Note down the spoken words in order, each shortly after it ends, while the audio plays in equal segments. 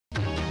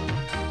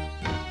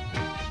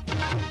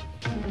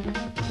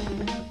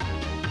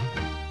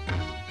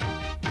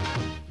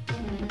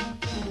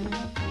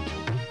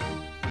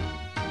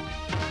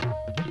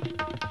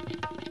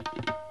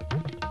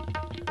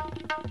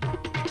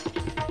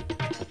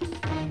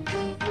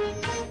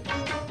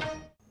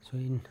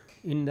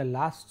in the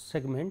last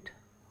segment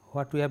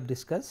what we have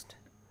discussed,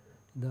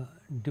 the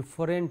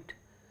different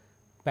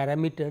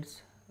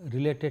parameters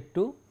related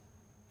to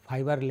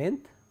fiber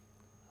length,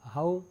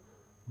 how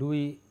do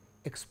we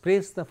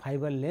express the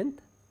fiber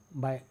length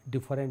by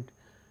different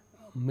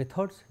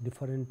methods,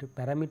 different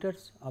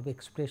parameters of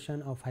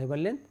expression of fiber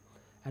length,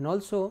 and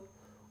also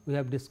we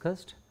have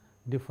discussed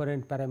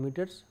different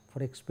parameters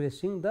for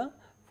expressing the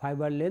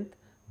fiber length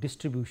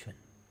distribution.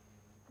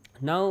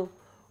 Now,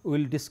 we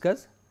will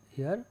discuss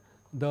here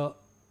the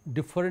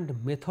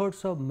different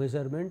methods of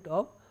measurement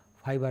of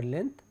fiber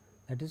length,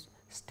 that is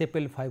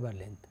staple fiber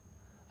length.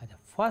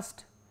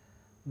 First,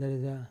 there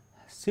is a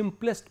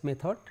simplest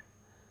method,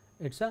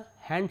 it is a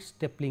hand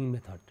stapling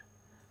method.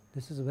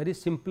 This is a very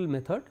simple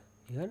method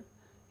here.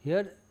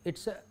 Here it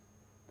is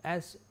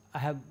as I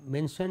have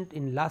mentioned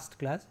in last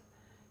class,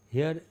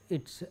 here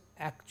it is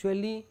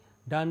actually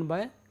done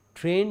by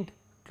trained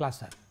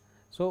classer.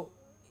 So,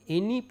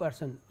 any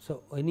person,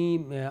 so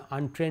any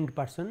untrained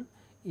person,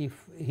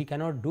 if he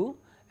cannot do,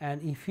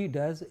 and if he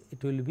does,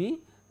 it will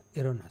be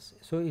erroneous.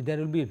 So, there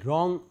will be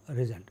wrong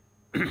result.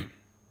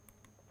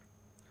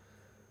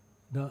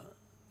 The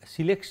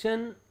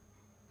selection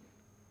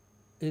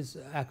is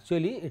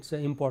actually it is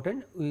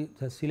important. We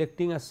are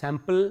selecting a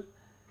sample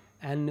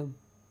and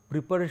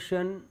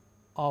preparation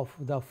of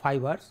the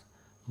fibers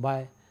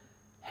by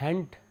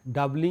hand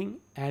doubling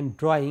and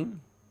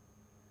drawing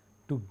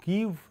to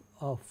give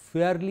a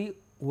fairly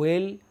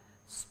well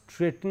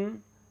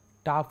straightened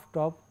tuft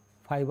of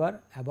fiber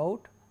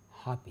about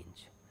half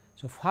inch.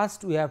 So,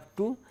 first we have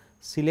to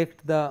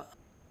select the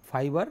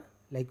fiber,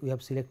 like we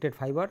have selected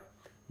fiber,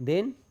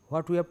 then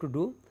what we have to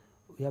do?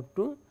 We have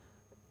to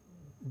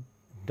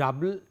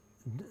double,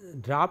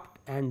 draft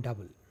and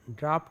double,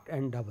 draft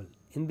and double.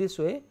 In this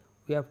way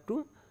we have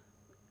to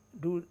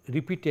do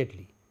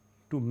repeatedly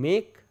to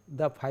make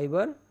the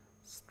fiber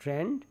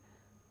strand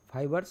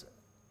fibers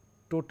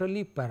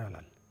totally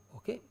parallel.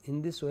 Okay.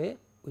 In this way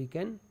we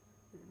can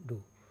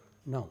do.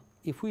 Now,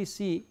 if we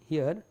see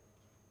here,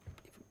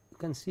 if you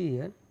can see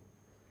here,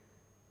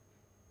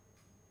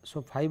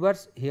 so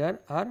fibers here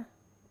are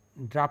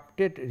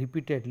drafted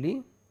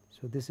repeatedly.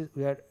 So, this is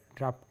we are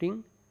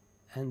drafting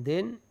and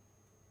then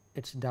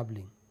it is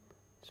doubling.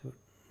 So,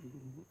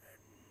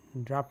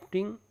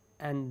 drafting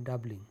and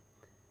doubling,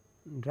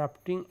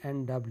 drafting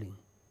and doubling.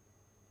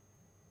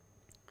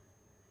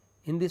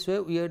 In this way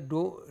we are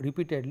do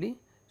repeatedly,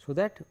 so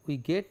that we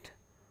get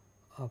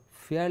a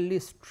fairly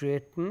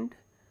straightened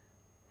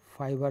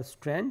fiber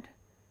strand,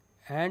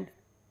 and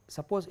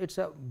suppose it is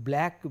a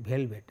black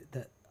velvet,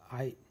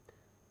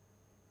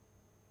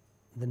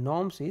 the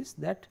norms is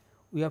that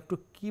we have to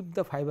keep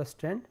the fiber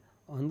strand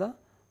on the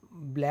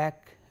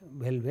black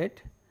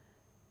velvet,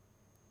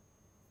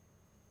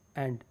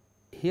 and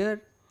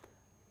here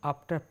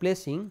after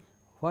placing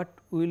what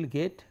we will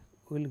get?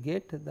 We will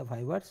get the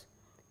fibers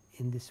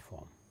in this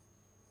form.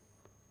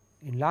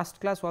 In last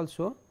class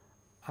also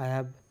I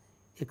have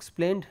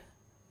explained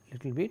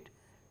little bit.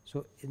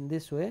 So, in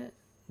this way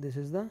this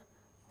is the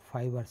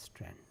fiber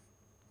strand,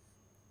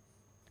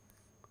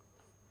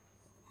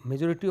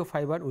 majority of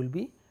fiber will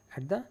be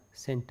at the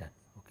center,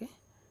 okay,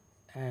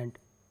 and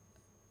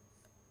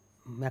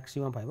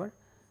maximum fiber,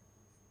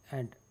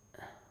 and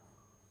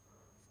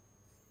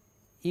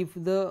if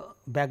the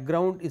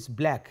background is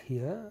black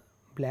here,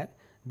 black,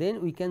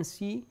 then we can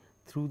see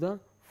through the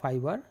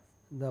fiber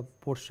the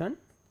portion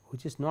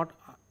which is not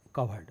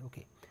covered.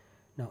 Okay.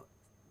 Now,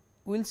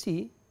 we will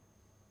see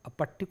a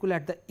particular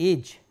at the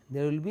edge,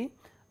 there will be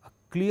a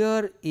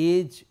clear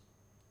edge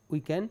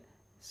we can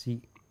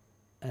see,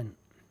 and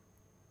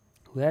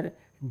where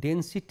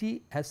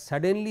density has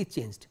suddenly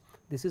changed.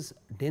 This is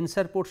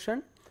denser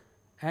portion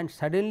and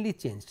suddenly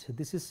changed. So,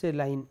 this is a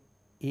line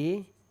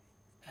A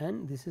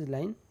and this is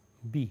line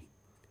B.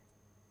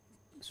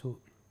 So,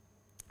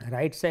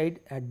 right side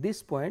at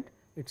this point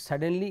it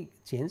suddenly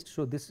changed.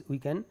 So, this we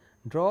can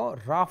draw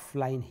rough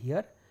line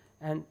here,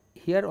 and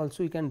here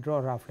also you can draw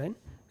rough line.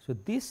 So,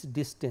 this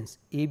distance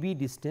AB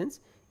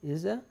distance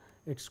is a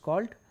it is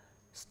called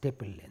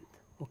staple length,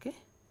 okay.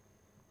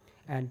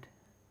 And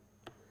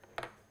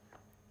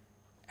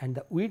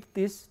the width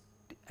is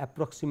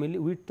approximately,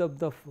 width of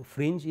the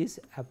fringe is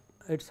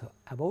it is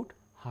about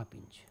half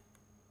inch.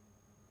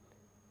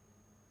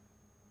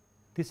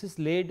 This is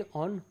laid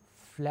on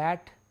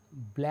flat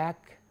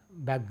black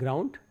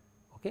background,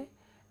 okay,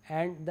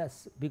 and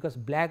thus because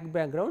black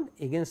background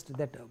against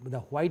that the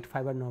white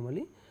fiber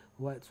normally.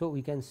 So,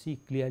 we can see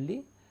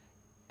clearly,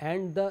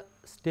 and the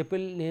staple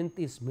length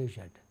is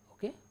measured.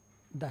 Okay.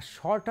 The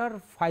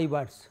shorter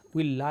fibers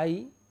will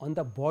lie on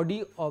the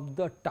body of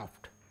the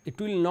tuft. It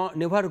will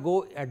never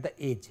go at the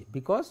edge,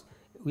 because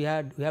we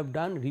have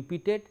done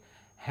repeated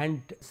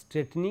hand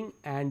straightening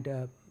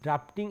and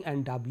drafting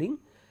and doubling,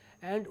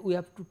 and we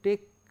have to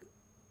take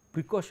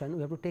precaution,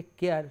 we have to take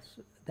care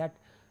that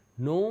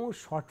no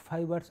short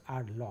fibers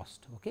are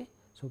lost. Okay.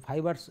 So,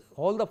 fibers,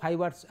 all the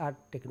fibers are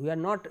taken, we are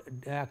not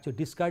actually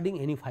discarding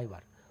any fiber.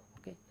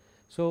 Okay.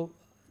 So,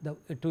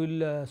 it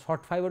will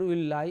short fiber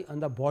will lie on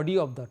the body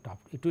of the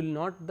tuft, it will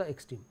not the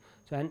extreme.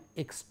 So, an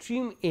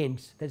extreme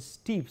ends, that is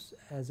tips,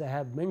 as I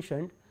have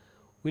mentioned,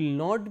 will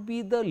not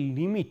be the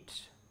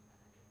limit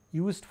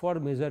used for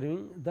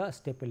measuring the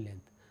staple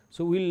length.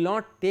 So, we will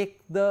not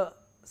take the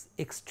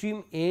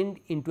extreme end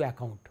into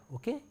account.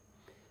 Okay.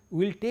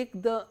 We will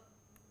take the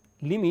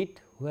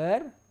limit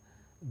where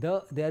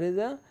there is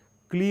a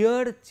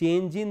clear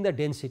change in the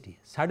density.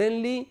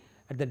 Suddenly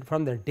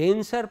from the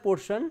denser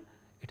portion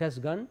it has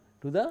gone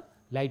to the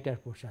lighter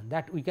portion,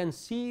 that we can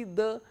see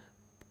the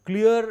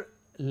clear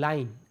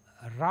line,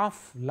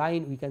 rough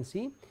line we can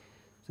see.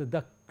 So,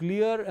 the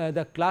clear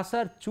the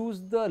classer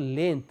choose the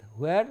length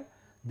where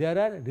there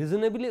are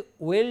reasonably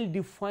well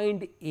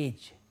defined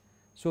edge.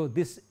 So,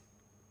 this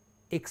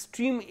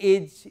extreme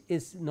edge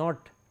is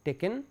not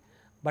taken,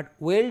 but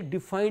well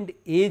defined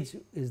edge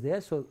is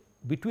there. So,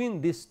 between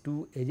these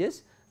two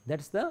edges, that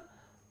is the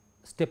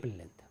staple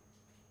length.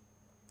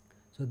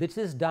 So, this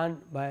is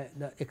done by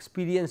the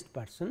experienced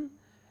person,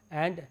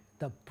 and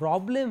the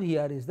problem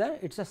here is that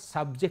it is a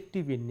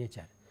subjective in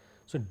nature.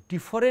 So,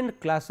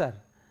 different classer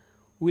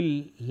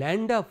will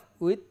land up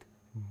with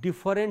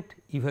different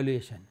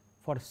evaluation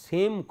for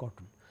same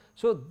cotton.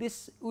 So,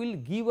 this will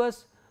give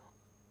us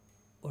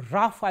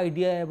rough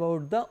idea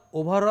about the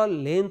overall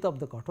length of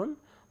the cotton,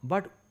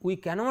 but we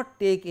cannot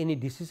take any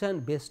decision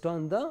based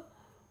on the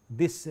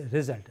this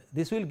result.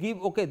 This will give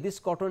this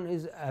cotton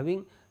is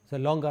having the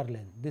longer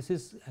length, this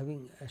is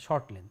having a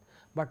short length,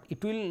 but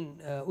it will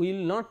we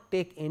will not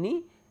take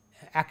any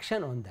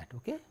action on that.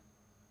 Okay.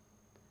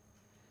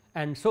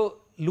 And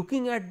so,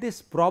 looking at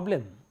this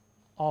problem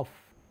of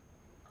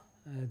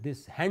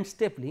this hand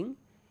stapling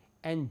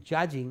and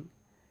judging,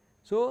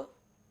 so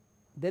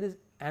there is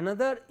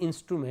another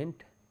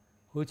instrument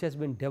which has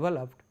been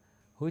developed,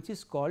 which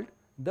is called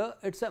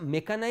it is a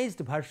mechanized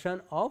version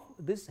of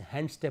this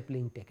hand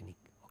stapling technique.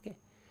 Okay.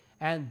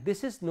 And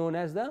this is known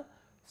as the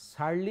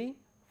Shirley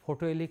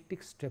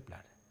photoelectric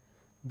stapler.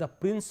 The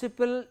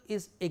principle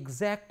is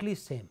exactly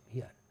same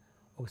here,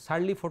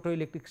 Shirley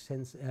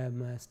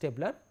photoelectric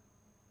stapler,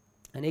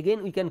 and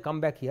again we can come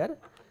back here.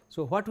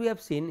 So, what we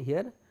have seen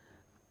here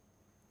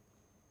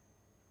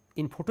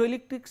in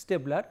photoelectric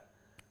stapler,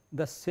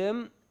 the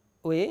same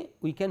way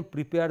we can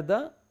prepare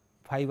the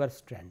fiber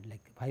strand,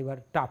 like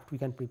fiber tuft we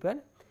can prepare,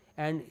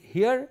 and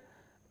here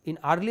in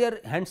earlier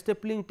hand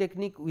stapling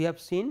technique we have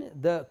seen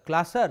the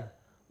classer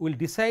will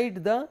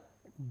decide the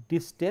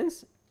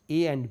distance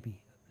A and B,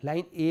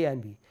 line A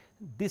and B.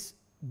 This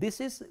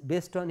is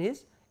based on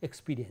his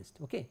experience.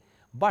 Okay.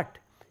 But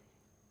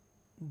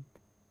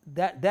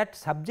that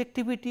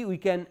subjectivity we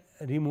can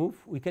remove,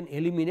 we can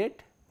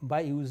eliminate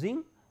by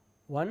using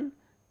one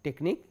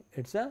technique,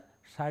 it is a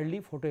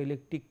Shirley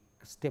photoelectric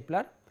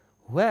stapler,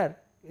 where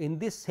in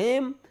this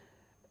same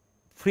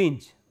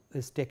fringe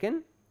is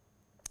taken,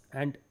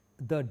 and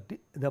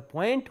the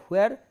point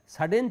where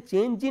sudden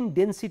change in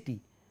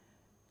density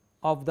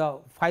of the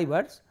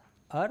fibers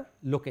are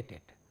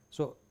located.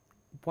 So,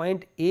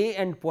 point A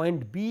and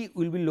point B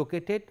will be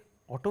located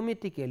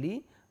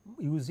automatically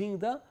using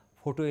the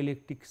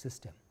photoelectric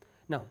system.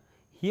 Now,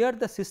 here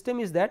the system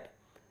is that,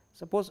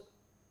 suppose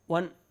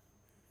one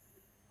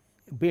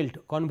belt,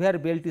 conveyor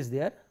belt is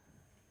there,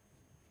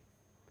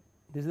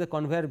 this is the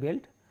conveyor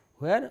belt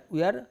where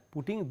we are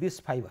putting this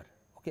fiber,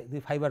 okay, the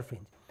fiber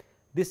fringe.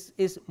 This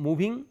is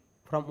moving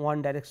from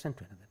one direction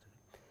to another.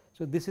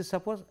 So, this is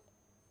suppose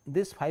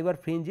this fiber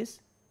fringe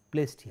is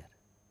placed here,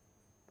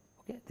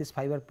 okay, this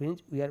fiber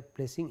fringe we are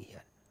placing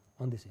here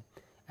on this end,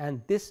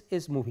 and this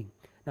is moving.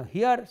 Now,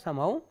 here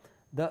somehow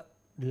the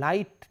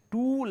light,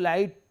 two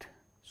light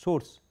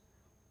source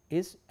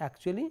is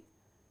actually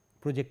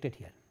projected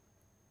here,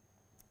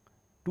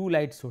 two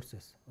light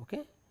sources,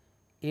 okay,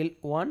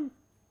 L1,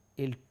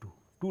 L2,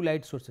 two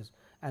light sources,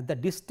 and the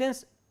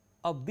distance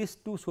of these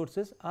two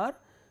sources are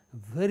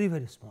very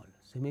small,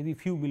 say maybe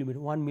few millimeter,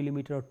 1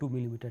 millimeter or 2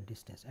 millimeter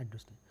distance at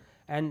distance,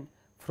 and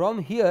from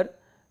here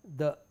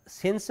the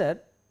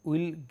sensor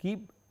will give,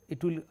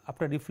 it will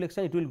after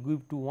reflection it will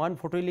give to one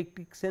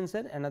photoelectric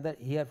sensor, another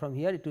here, from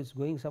here it is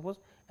going suppose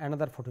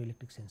another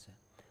photoelectric sensor.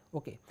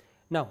 Okay.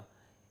 Now,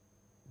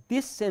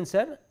 this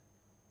sensor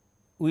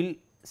will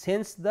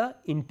sense the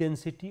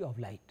intensity of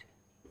light,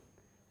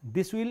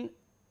 this will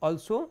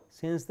also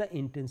sense the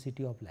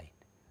intensity of light.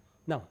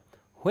 Now,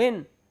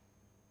 when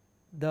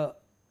the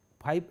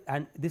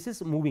and this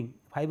is moving,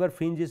 fiber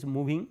fringe is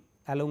moving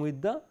along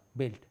with the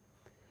belt,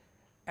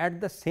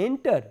 at the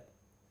center,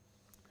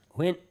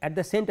 when at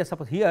the center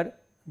suppose here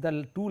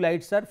the two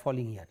lights are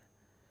falling here.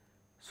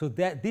 So,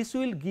 that this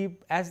will give,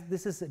 as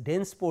this is a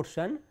dense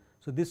portion,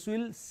 so this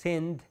will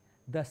send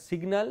the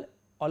signal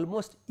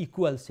almost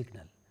equal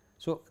signal.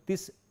 So,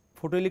 this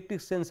photoelectric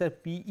sensor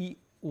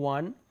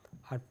PE1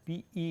 or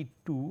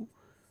PE2,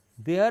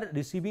 they are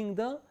receiving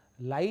the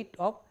light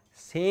of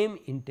same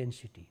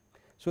intensity.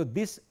 So,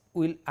 this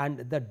will,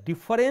 and the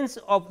difference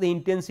of the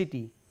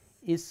intensity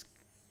is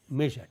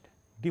measured,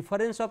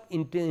 difference of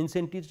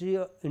intensity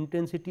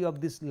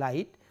of this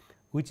light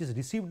which is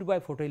received by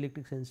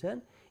photoelectric sensor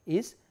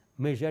is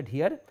measured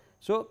here.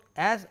 So,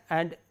 as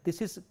and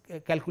this is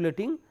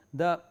calculating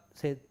the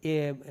say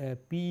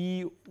P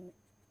E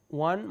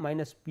 1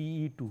 minus P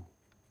E 2,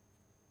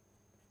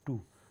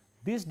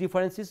 this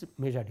difference is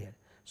measured here.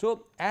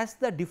 So, as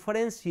the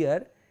difference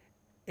here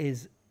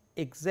is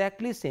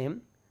exactly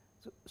same,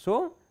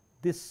 so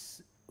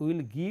this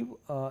will give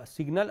a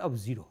signal of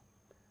 0,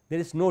 there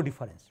is no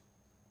difference.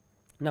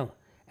 Now,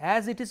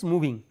 as it is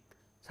moving,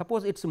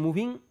 suppose it is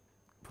moving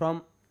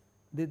from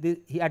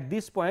at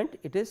this point,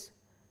 it is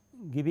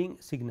giving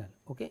signal,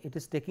 okay. It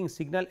is taking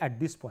signal at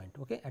this point,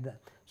 okay. At the,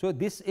 so,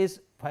 this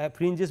is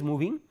fringe is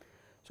moving.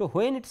 So,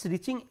 when it is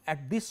reaching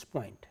at this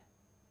point,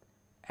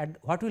 at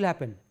what will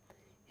happen?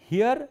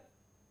 Here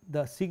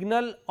the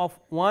signal of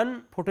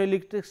one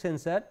photoelectric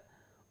sensor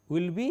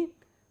will be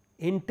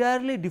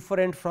entirely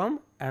different from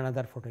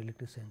another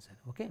photoelectric sensor,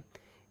 okay.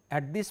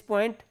 At this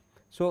point,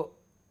 so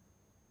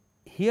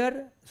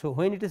here, so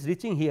when it is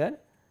reaching here,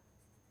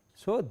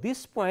 so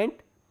this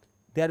point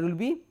there will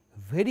be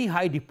very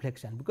high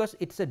deflection, because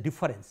it is a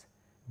difference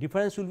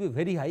will be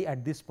very high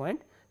at this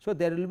point. So,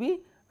 there will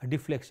be a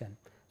deflection.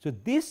 So,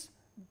 this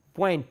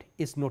point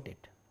is noted.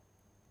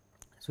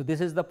 So, this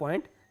is the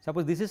point,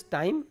 suppose this is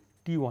time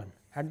t 1,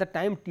 at the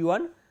time t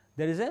 1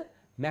 there is a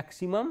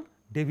maximum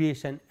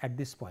deviation at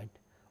this point.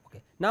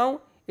 Okay.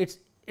 Now, it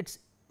is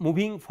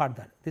moving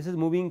further, this is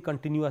moving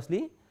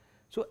continuously.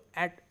 So,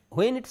 at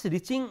when it is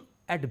reaching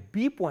at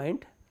B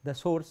point, the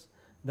source,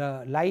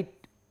 the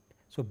light,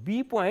 so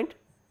B point,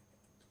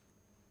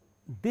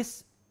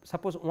 this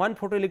suppose one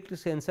photoelectric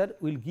sensor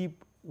will give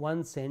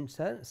one send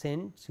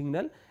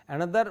signal,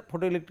 another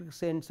photoelectric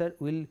sensor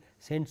will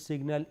send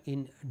signal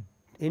in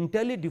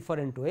entirely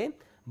different way,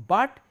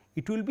 but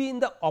it will be in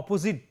the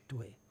opposite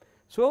way.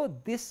 So,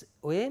 this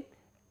way,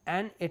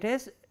 and it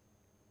has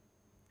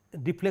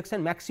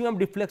deflection, maximum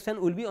deflection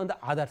will be on the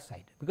other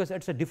side, because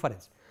it is a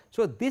difference.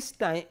 So, this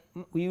time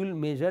we will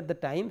measure the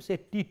time, say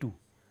t 2.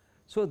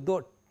 So,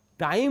 the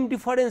time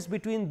difference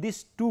between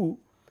these two,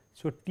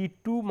 so t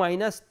 2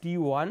 minus t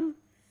 1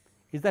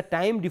 is the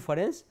time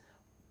difference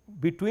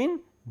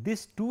between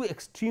these two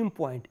extreme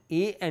point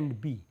A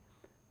and B,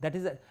 that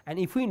is and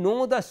if we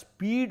know the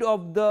speed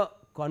of the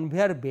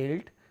conveyor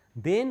belt,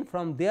 then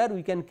from there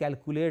we can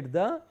calculate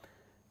the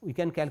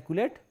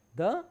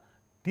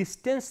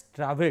distance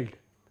travelled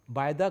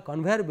by the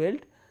conveyor belt,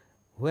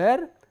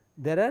 where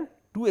there are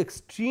two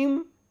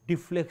extreme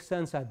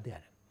deflections are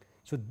there.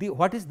 So,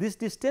 what is this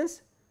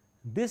distance?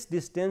 This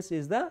distance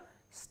is the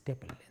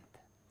staple length.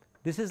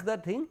 This is the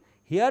thing,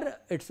 here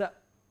it is a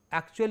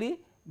actually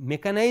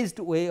mechanized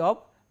way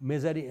of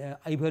measuring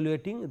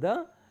evaluating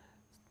the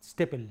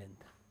staple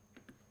length.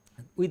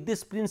 With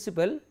this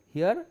principle,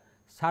 here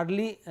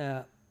Shirley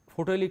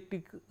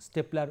photoelectric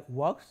stapler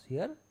works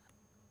here.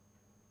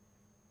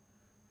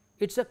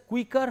 It is a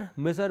quicker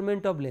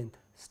measurement of length,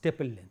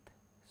 staple length.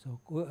 So,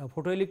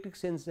 photoelectric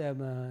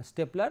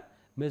stapler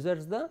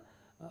measures the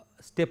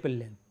staple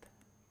length.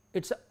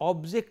 It is an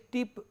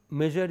objective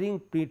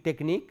measuring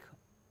technique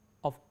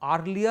of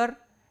earlier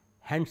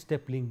hand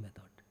stapling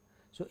method.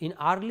 So, in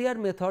earlier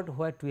method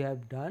what we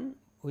have done,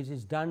 which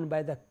is done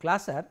by the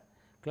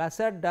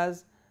classer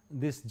does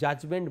this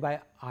judgment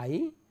by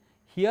eye,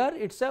 here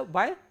it is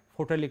by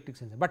photoelectric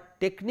sensor, but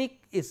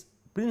technique is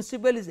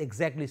principle is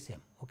exactly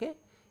same. Okay.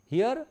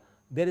 Here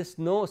there is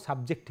no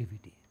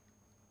subjectivity,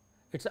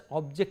 it is an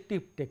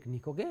objective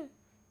technique. Okay.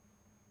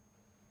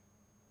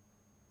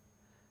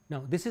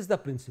 Now, this is the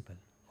principle.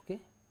 Okay.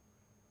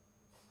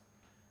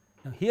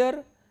 Now,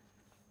 here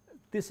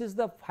this is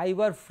the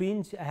fiber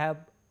fringe I have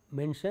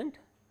mentioned.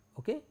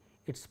 Okay.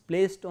 It is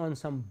placed on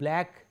some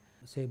black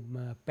say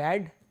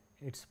pad,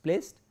 it is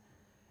placed,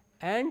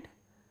 and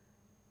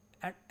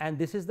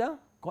this is the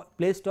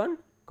placed on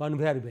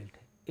conveyor belt,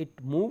 it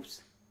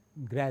moves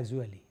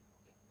gradually,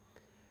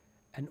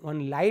 and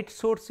one light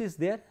source is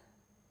there,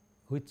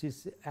 which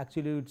is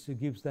actually it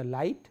gives the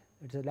light,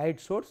 it is a light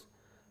source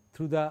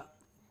through the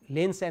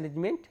lens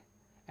arrangement,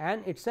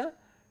 and it is a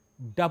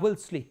double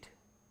slit.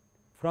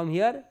 From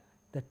here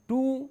the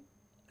two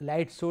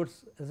light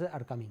sources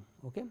are coming.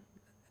 Okay.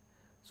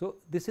 So,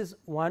 this is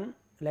one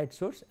light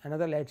source,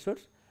 another light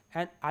source,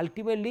 and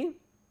ultimately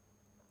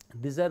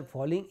these are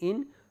falling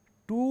in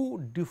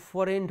two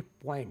different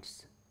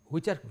points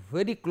which are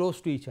very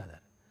close to each other,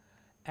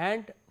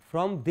 and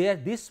from there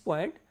this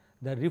point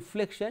the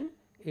reflection,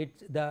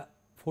 it's the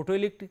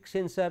photoelectric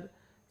sensor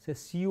say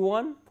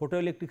C1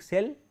 photoelectric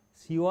cell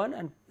C1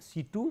 and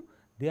C2,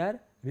 they are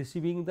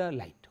receiving the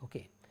light.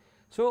 Okay.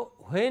 So,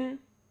 when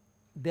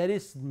there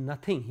is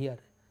nothing here,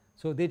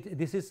 so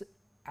this is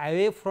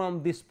away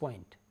from this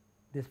point,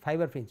 this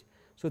fiber fringe.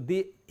 So,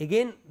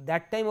 again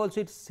that time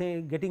also it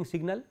is getting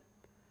signal.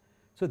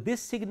 So,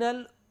 this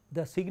signal,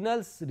 the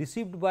signals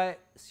received by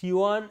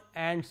C1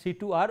 and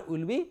C2R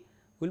will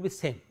be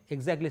same,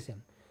 exactly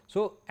same.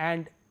 So,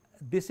 and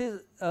this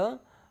is a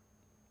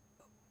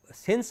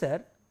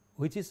sensor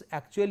which is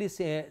actually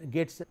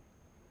gets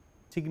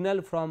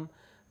signal from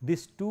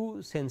these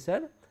two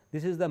sensor,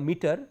 this is the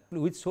meter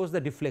which shows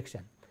the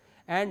deflection,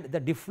 and the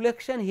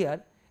deflection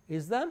here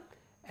is the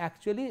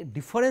actually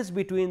difference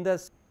between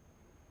the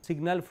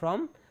signal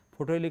from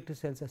photoelectric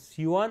cells as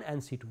C1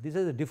 and C2. This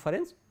is the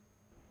difference,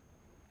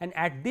 and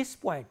at this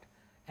point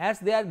as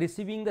they are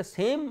receiving the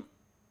same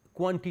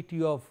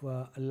quantity of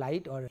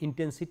light or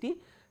intensity.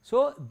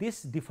 So,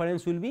 this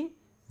difference will be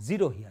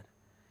 0 here,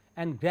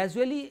 and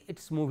gradually it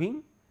is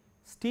moving,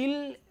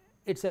 still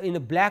it is in a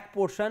black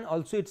portion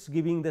also it is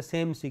giving the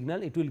same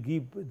signal, it will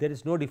give, there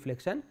is no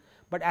deflection,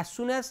 but as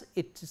soon as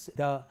it is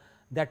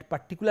that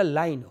particular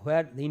line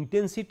where the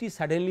intensity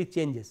suddenly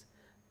changes,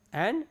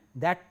 and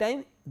that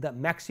time the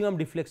maximum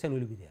deflection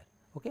will be there.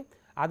 Okay.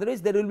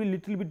 Otherwise, there will be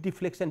little bit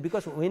deflection,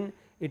 because when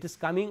it is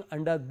coming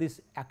under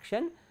this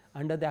action,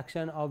 under the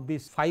action of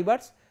these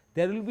fibers,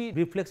 there will be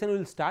reflection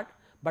will start,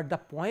 but the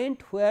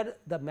point where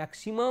the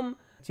maximum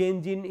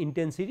change in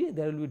intensity,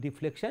 there will be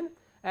deflection.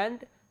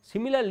 And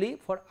similarly,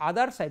 for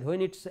other side,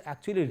 when it is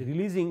actually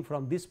releasing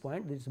from this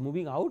point, it is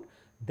moving out,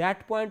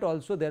 that point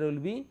also there will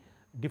be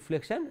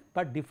deflection,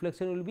 but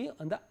deflection will be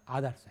on the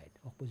other side,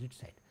 opposite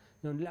side.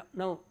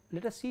 Now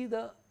let us see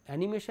the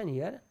animation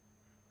here.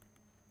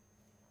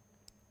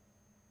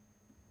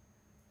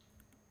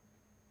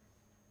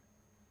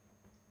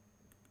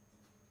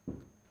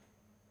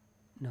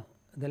 Now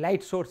the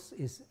light source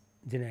is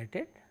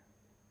generated,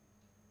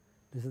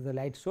 this is the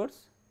light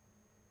source,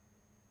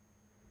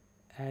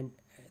 and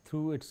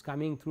through it is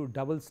coming through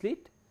double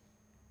slit,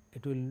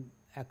 it will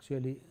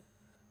actually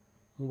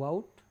move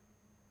out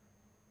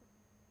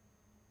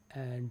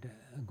and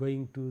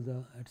going to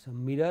the, it's a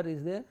mirror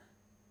is there,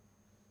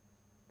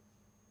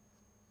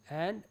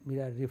 and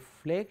mirror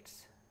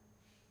reflects,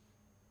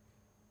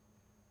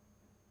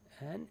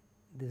 and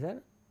these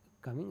are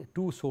coming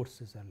two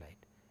sources of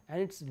light,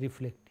 and it is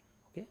reflecting.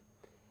 Okay.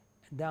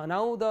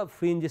 Now the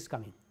fringe is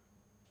coming.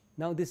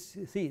 Now this,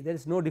 see, there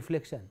is no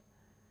deflection,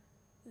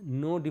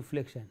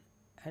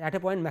 and at a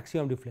point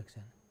maximum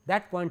deflection,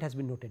 that point has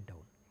been noted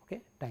down.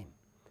 Okay. Time.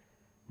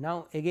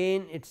 Now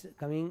again it is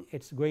coming,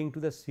 it is going to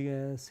the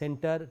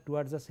center,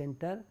 towards the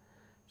center.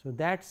 So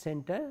that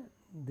center,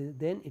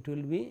 then it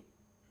will be,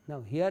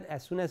 now here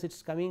as soon as it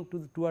is coming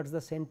to towards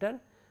the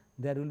center,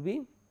 there will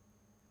be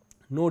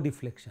no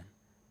deflection,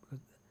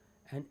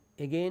 and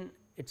again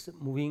it is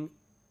moving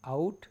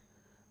out.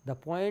 The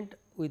point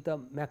with the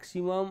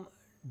maximum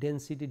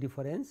density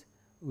difference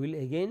will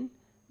again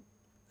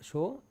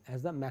show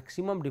as the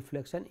maximum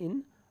deflection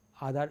in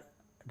other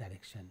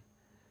direction.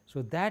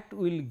 So that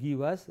will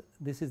give us,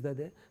 this is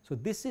the, so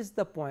this is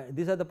the point,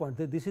 these are the points,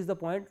 this is the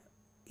point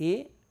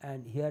A,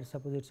 and here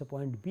suppose it is a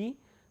point B,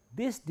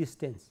 this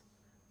distance,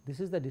 this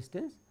is the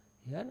distance,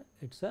 here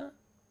it is a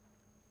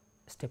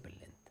staple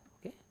length.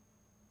 Okay.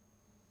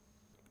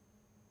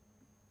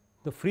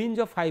 The fringe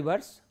of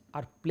fibers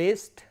are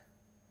placed,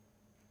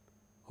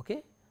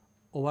 okay,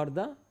 over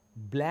the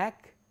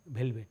black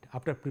velvet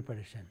after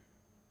preparation.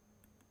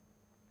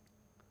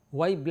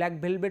 Why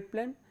black velvet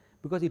plan?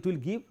 Because it will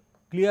give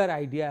clear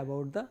idea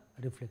about the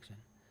reflection.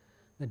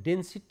 The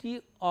density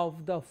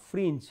of the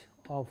fringe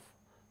of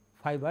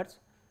fibers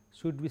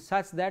should be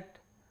such that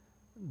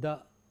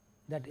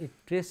that it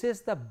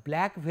traces the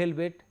black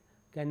velvet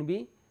can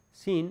be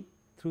seen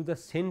through the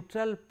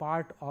central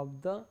part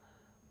of the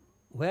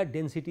where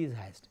density is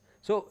highest.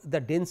 So, the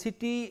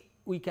density,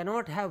 we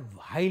cannot have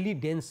highly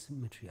dense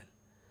material.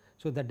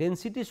 So, the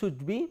density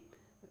should be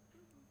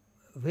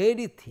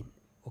very thin,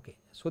 okay.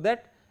 So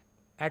that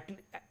at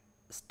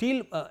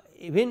still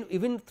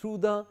even through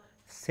the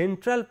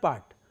central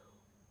part,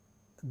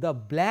 the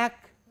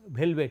black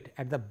velvet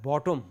at the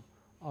bottom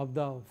of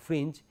the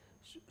fringe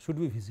should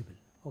be visible.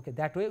 Okay.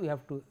 That way we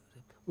have to,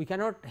 we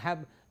cannot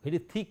have very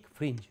thick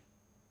fringe,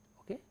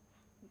 okay.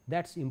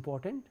 That is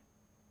important.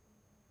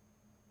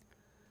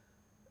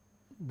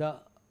 The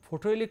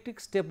photoelectric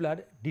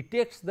stapler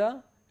detects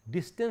the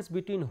distance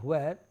between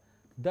where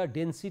the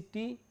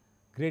density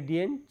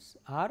gradients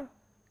are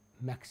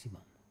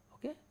maximum.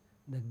 Okay.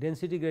 The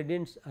density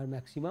gradients are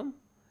maximum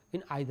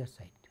in either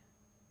side.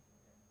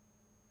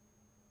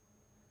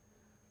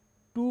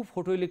 Two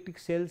photoelectric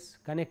cells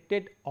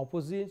connected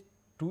opposite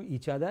to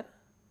each other,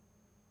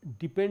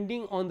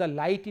 depending on the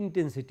light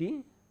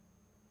intensity,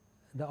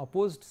 the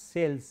opposed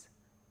cells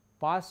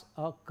pass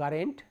a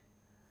current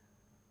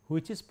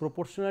which is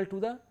proportional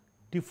to the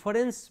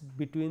difference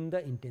between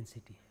the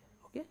intensity.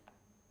 Okay.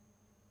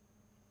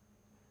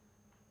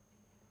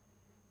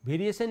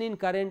 Variation in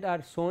current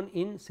are shown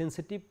in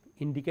sensitive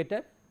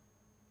indicator.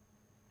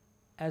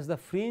 As the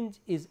fringe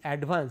is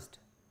advanced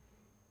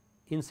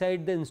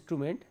inside the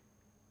instrument,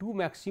 two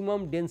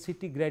maximum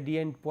density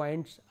gradient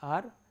points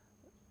are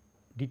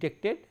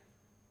detected.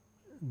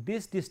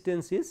 This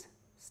distance is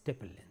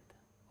staple length.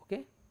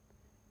 Okay.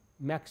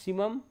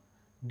 Maximum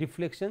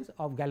deflections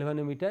of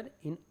galvanometer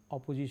in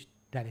opposite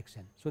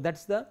direction. So, that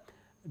is the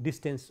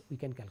distance we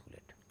can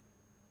calculate,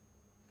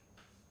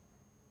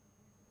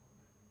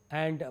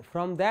 and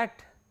from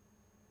that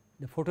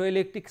the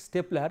photoelectric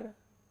stapler,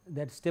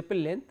 that staple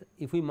length,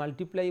 if we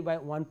multiply by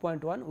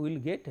 1.1, we will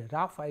get a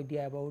rough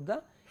idea about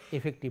the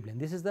effective length.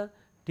 This is the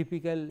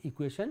typical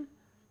equation.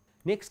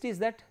 Next is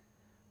that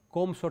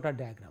comb sorter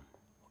diagram.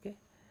 Okay.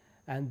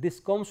 and this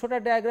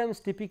Comsota diagram is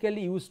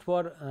typically used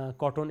for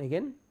cotton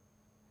again.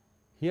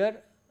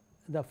 Here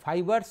the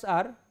fibers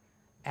are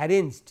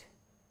arranged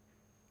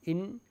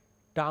in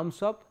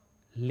terms of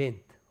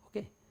length.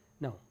 Okay.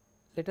 Now,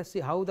 let us see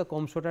how the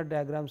Comsota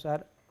diagrams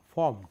are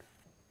formed.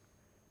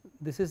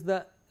 This is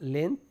the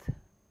length,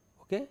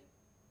 okay.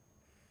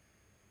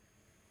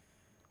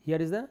 Here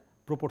is the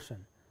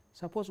proportion.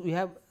 Suppose we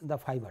have the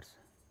fibers,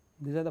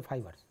 these are the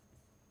fibers.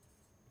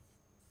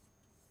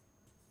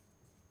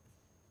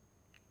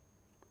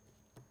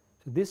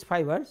 So, these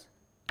fibers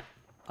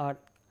are,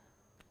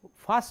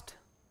 first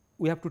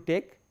we have to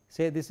take,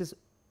 say this is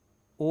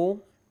O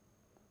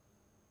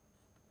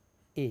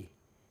A,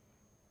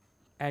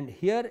 and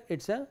here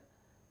it is a,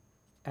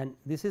 and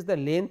this is the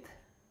length,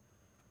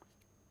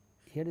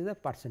 here is the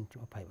percent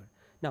of fiber.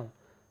 Now,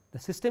 the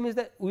system is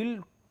that we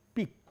will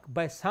pick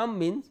by some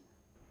means,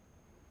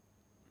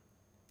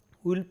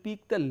 we will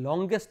pick the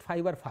longest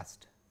fiber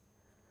first,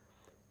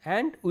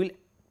 and we will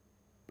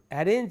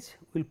arrange,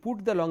 we will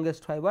put the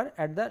longest fiber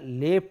at the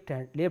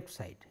left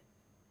side,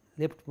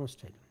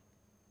 leftmost side,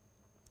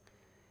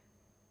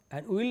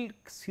 and we will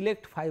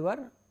select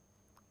fiber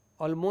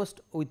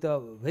almost with a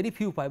very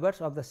few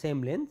fibers of the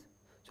same length.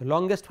 So,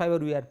 longest fiber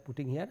we are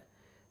putting here,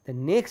 the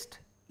next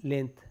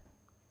length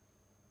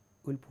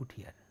we will put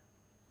here.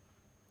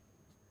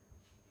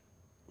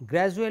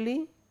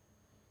 Gradually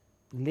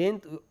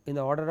length in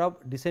the order of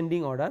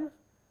descending order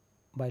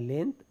by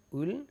length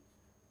we will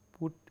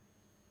put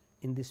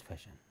in this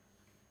fashion.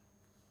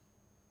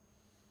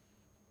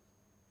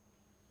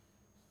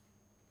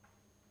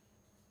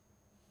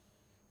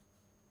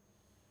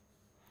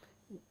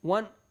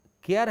 One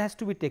care has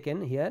to be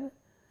taken here,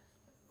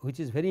 which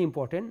is very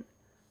important,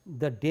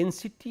 the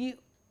density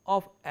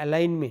of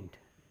alignment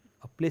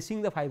of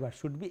placing the fiber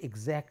should be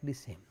exactly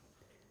same.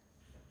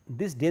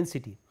 This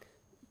density,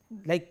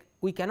 like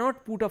we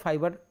cannot put a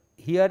fiber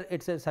here,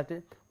 it is a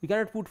certain, we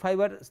cannot put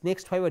fiber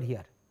next fiber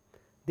here,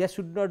 there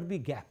should not be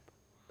gap.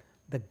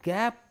 The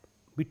gap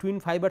between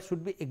fibers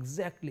should be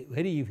exactly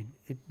very even,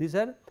 these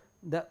are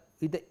the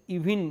with the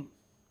even.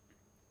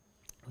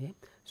 Okay.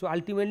 So,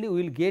 ultimately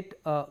we will get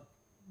a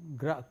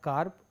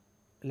curve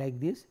like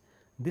this.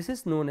 This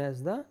is known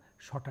as the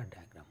Schotter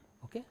diagram.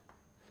 Okay.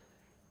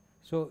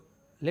 So,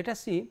 let us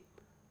see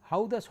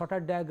how the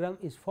Schotter diagram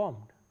is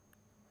formed.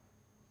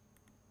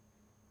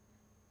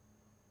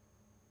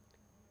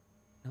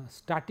 Now,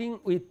 starting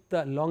with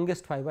the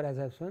longest fiber as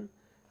I have shown.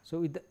 So,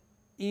 with the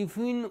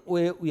even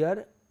way we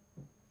are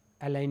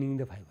aligning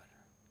the fiber.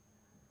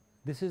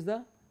 This is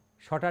the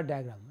Schotter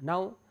diagram.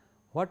 Now,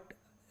 what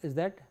is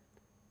that?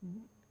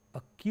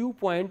 A Q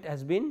point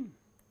has been,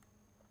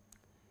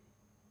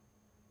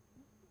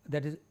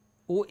 that is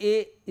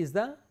OA is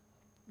the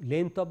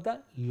length of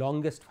the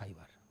longest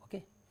fiber.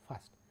 Okay,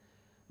 first.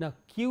 Now,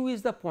 Q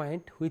is the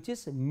point which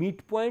is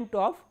midpoint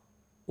of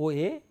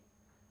OA,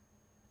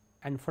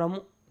 and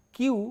from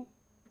Q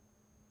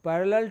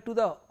parallel to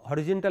the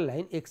horizontal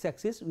line x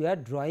axis we are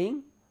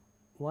drawing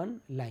one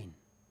line,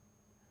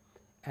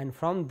 and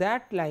from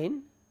that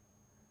line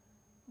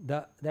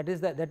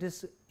that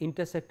is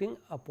intersecting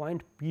a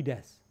point P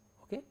dash.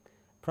 Okay.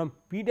 From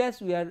P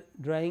dash we are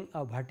drawing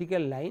a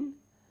vertical line,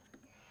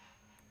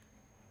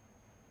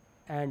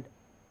 and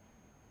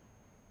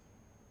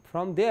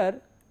from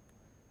there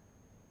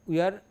we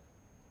are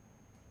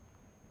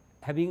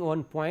having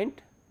one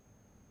point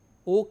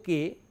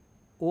OK.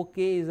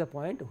 OK is a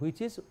point which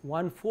is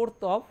 1/4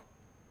 of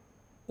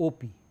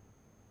OP.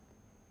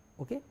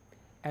 Okay.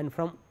 And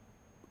from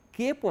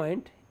K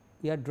point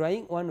we are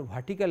drawing one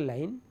vertical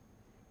line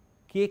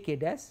K K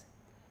dash,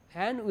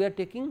 and we are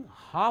taking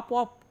half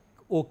of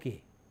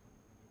OK.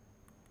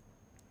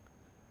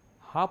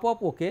 Half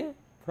of OK,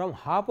 from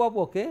half of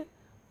OK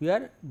we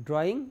are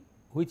drawing,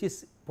 which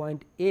is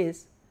point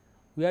S,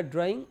 we are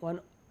drawing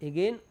one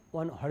again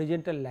one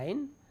horizontal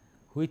line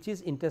which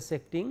is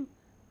intersecting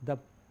the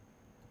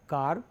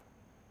curve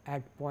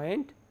at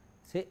point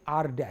say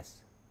R dash.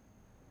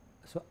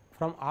 So,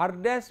 from R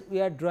dash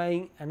we are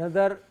drawing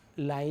another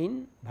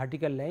line,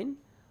 vertical line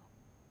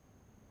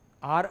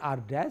R R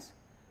dash,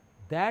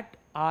 that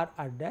R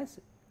R dash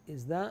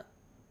is the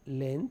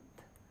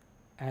length,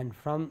 and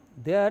from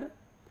there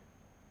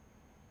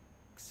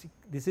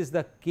this is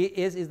the K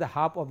S is the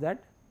half of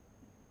that.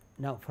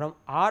 Now, from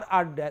R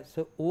R dash,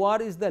 so O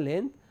R is the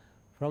length,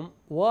 from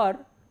O R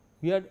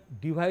we are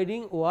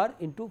dividing O R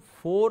into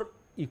 4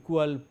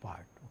 equal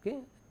part. Okay.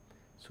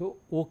 So,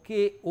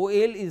 OK O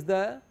L is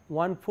the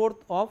 1/4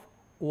 of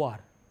O R.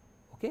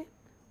 Okay.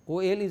 O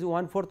L is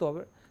 1/4 of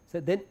it. So,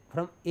 then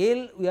from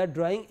L we are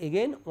drawing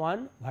again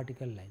one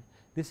vertical line.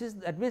 This is,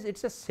 that means it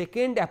is a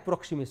second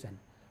approximation.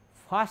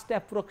 First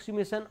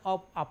approximation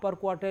of upper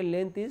quartile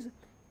length is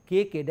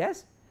K K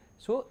dash.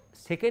 So,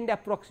 second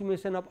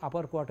approximation of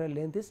upper quartile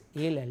length is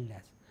L L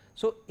dash.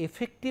 So,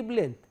 effective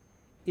length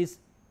is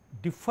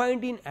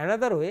defined in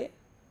another way,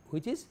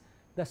 which is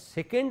the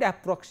second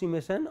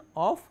approximation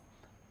of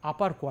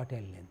upper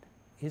quartile length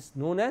is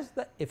known as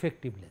the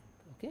effective length.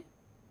 Okay.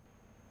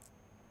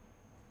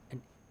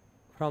 And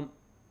from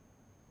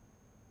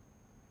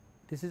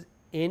this is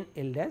n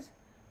L dash.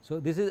 So,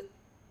 this is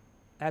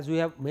as we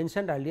have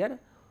mentioned earlier,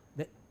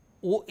 the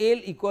O L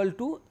equal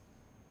to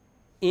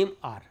M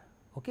R.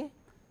 Okay.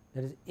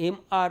 That is M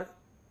R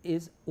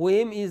is O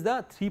M is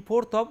the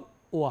 3/4 of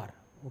O R.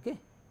 Okay.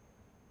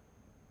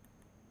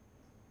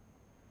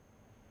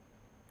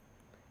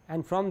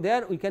 And from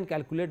there we can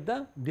calculate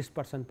the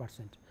dispersion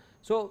percent.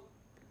 So,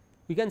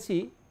 we can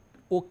see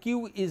O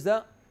Q is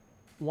the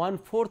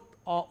 1/4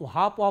 or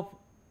half of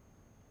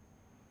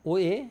O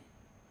A,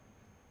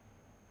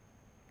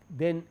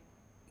 then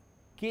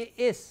K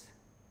S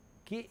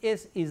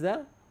is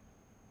the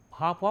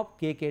half of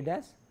K K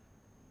dash,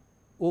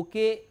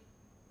 OK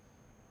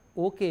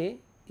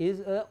is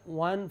a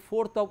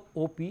 1/4 of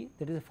O P,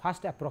 that is the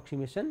first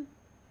approximation,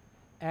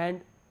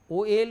 and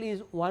O L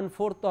is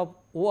 1/4 of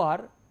O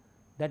R,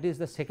 that is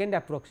the second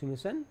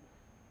approximation,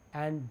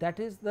 and that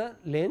is the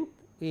length.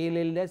 A L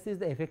L dash is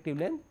the effective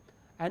length,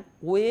 and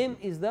O M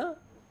is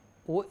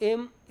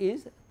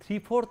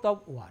 3/4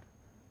 of O R,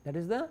 that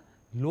is the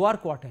lower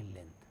quartile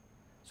length.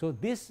 So,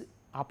 this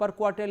upper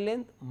quartile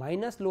length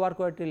minus lower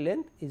quartile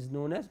length is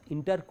known as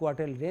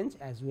interquartile range,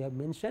 as we have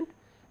mentioned,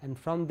 and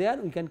from there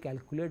we can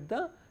calculate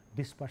the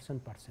dispersion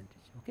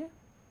percentage. Okay.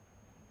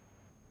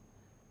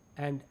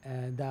 And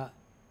the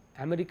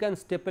American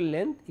staple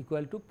length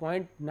equal to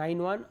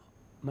 0.91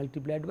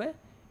 multiplied by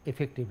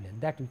effective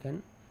length, that we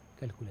can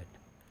calculate.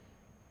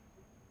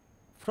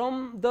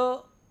 From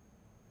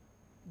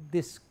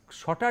this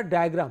shorter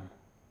diagram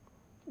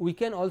we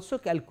can also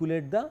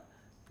calculate the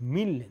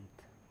mean length.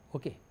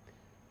 Okay.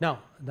 Now,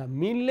 the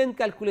mean length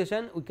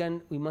calculation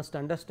we must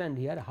understand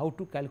here how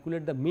to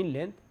calculate the mean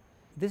length.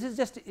 This is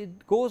just,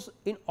 it goes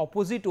in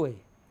opposite way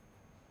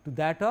to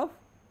that of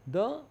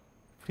the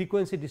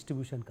frequency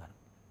distribution curve.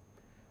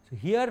 So,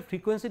 here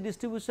frequency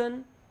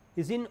distribution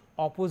is in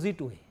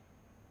opposite way,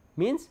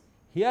 means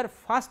here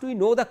first we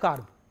know the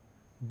curve,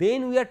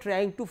 then we are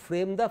trying to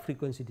frame the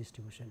frequency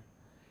distribution.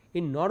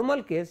 In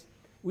normal case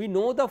we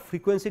know the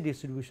frequency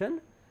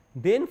distribution,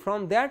 then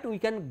from that we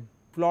can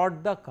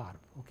plot the curve.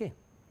 Okay.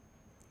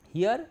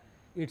 Here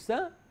it is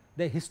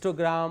the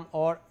histogram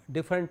or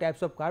different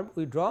types of curve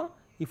we draw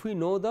if we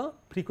know the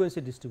frequency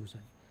distribution,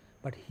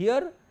 but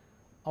here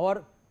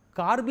our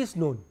curve is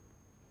known.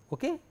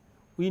 Okay.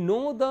 We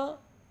know the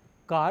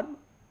curve.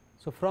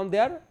 So, from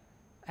there,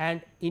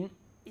 and in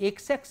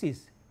x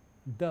axis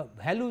the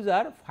values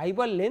are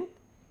fiber length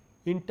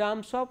in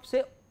terms of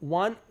say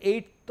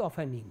 1/8 of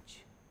an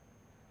inch.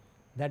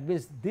 That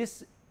means,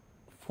 this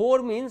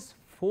 4 means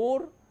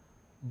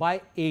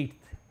 4/8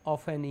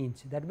 of an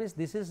inch, that means,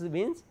 this is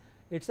means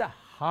it is a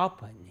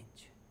half an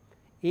inch.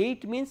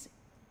 8 means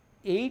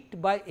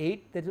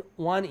 8/8, that is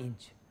 1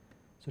 inch.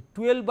 So,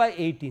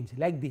 12/8 inch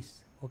like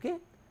this. Okay.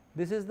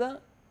 This is the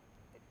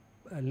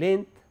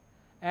length,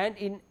 and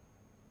in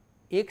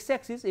x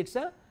axis it is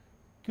a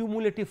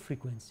cumulative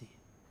frequency.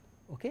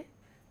 Okay.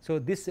 So,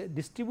 this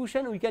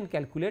distribution we can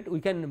calculate, we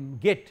can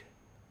get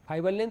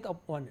fiber length of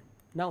 1.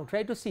 Now,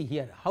 try to see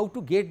here how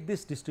to get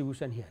this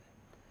distribution here.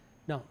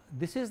 Now,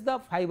 this is the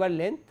fiber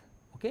length,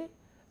 okay,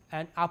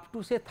 and up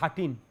to say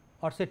 13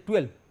 or say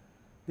 12,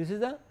 this is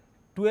the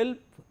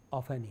 12th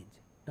of an inch.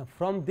 Now,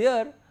 from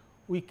there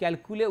we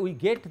calculate, we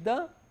get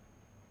the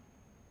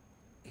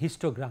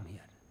histogram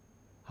here.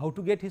 How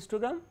to get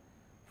histogram?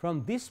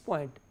 From this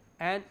point,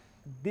 and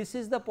this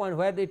is the point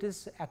where it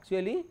is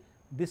actually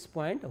this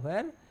point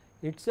where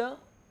it is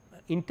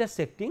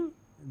intersecting,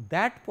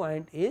 that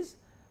point is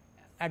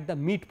at the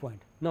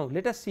midpoint. Now,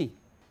 let us see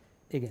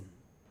again.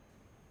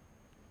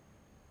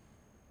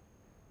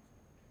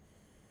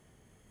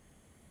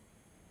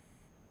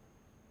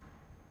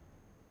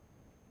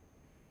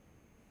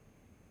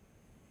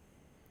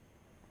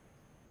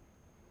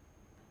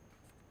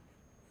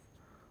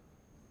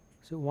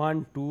 So,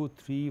 1, 2,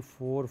 3,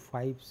 4,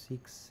 5,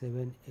 6,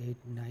 7, 8,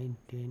 9,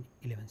 10,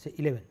 11, say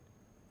 11.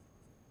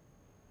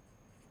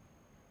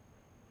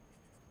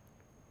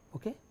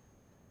 Okay.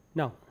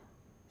 Now,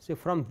 so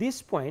from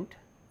this point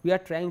we are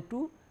trying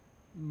to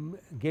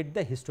get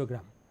the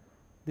histogram.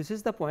 This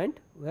is the point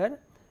where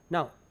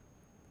now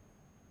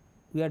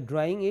we are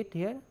drawing it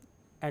here,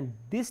 and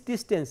this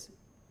distance,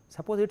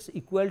 suppose it is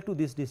equal to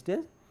this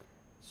distance.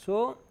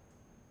 So,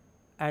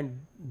 and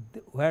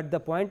where the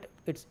point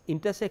it is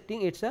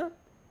intersecting, it is a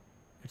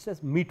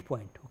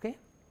midpoint. Okay.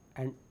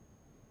 And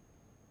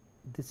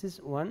this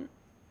is one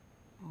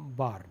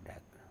bar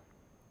diagram.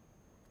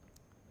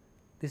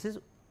 This is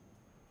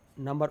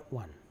number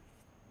 1.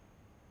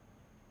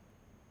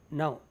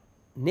 Now,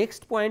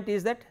 next point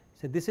is that,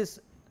 so this is,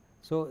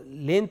 so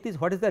length is,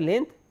 what is the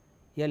length?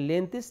 Here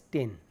length is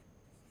 10,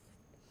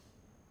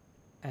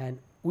 and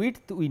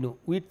width we know,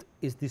 width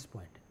is this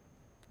point,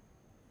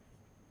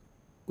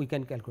 we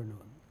can calculate.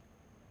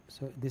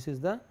 So, this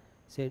is the,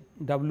 say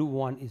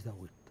W1 is the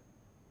width.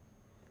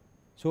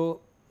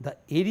 So, the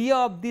area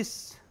of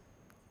this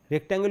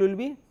rectangle will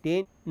be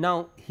 10.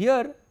 Now,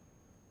 here it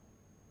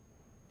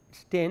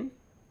is 10,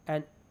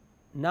 and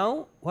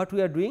now what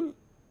we are doing?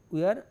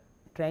 We are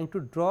trying to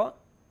draw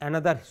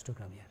another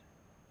histogram here.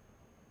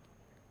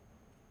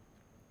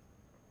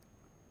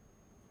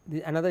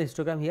 another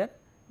histogram here.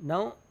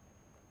 Now,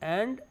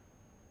 and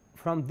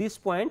from this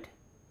point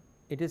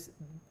it is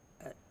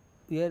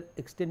we are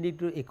extending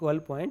to equal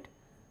point.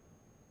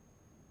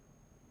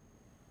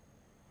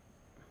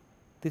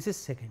 This is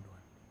second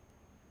one.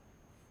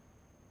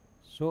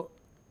 So,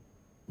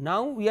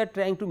 now we are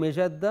trying to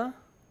measure the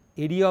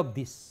area of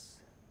this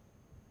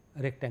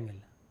rectangle.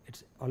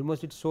 It's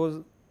almost it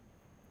shows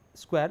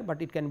square,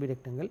 but it can be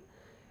rectangle.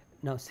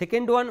 Now,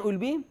 second one will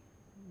be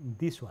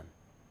this one,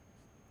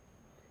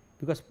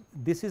 because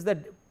this is the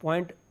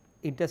point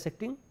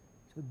intersecting.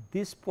 So,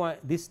 this point,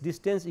 this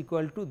distance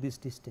equal to this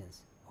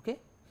distance. Okay.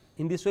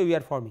 In this way we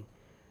are forming.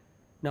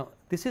 Now,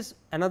 this is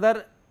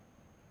another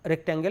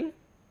rectangle,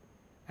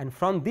 and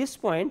from this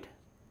point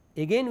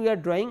again we are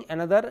drawing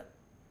another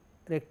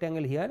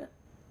rectangle here.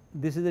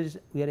 This is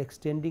we are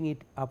extending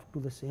it up to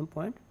the same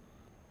point,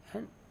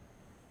 and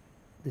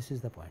this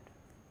is the point.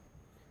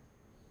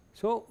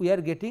 So, we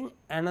are getting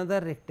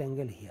another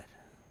rectangle here.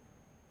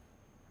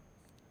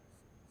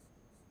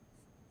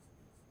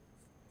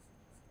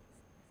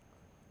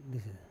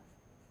 This is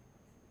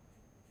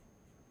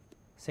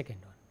second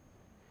one.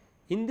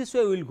 In this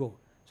way we will go.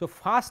 So,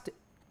 first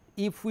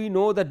if we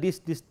know that this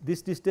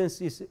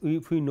distance is,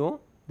 if we know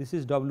this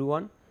is W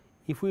 1,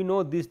 if we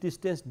know this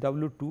distance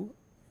W 2,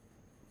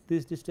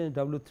 this distance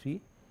W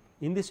 3,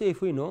 in this way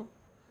if we know.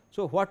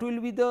 So, what will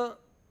be the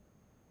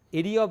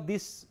area of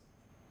this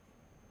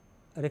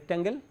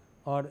rectangle,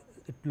 or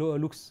it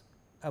looks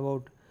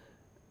about,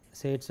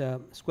 say it is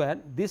a square,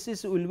 this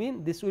is will be,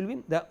 this will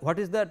be the, what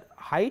is the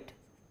height,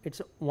 it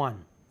is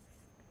 1,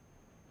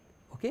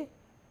 okay,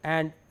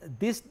 and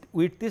this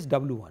width is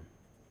W 1,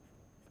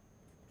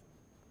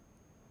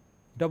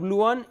 W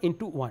 1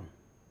 into 1.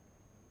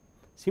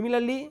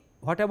 Similarly,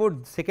 what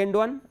about second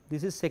one?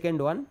 This is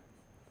second one.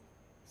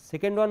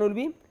 Second one will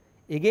be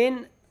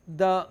again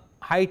the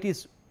height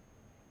is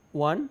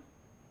 1,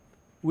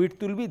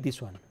 width will be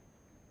this one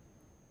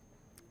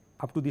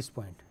up to this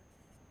point.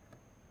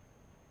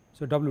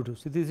 So, W 2.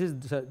 So, this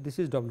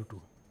is W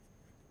 2.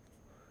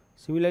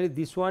 Similarly,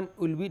 this one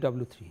will be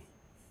W 3.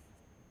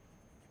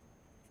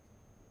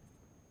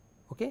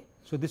 Okay.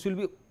 So, this will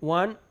be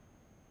 1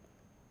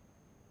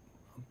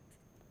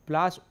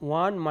 plus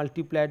 1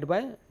 multiplied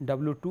by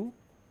W 2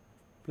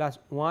 plus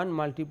 1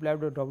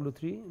 multiplied by W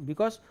 3,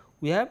 because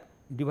we have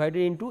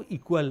divided into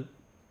equal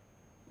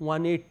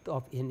 1/8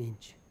 of n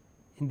inch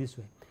in this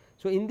way.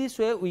 So, in this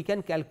way we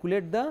can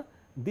calculate the,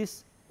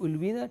 this will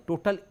be the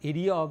total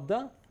area of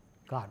the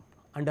curve,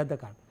 under the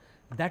curve,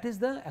 that is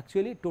the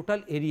actually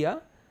total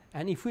area,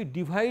 and if we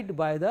divide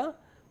by the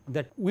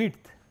that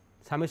width,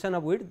 summation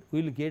of width,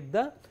 we will get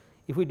the,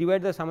 if we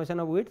divide the summation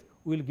of width,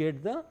 we will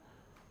get the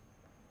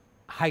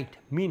height,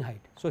 mean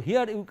height. So,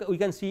 here we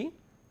can see.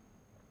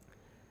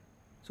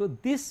 So,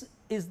 this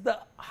is the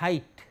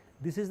height,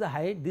 this is the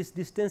height, this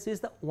distance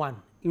is the 1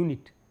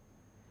 unit,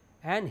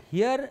 and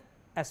here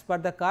as per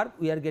the curve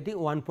we are getting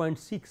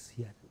 1.6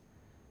 here.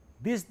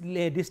 This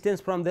distance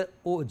from the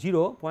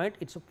 0 point,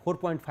 it is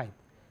 4.5,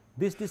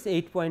 this is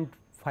 8.5,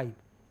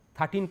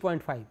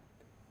 13.5,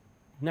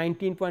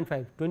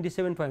 19.5,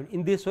 27.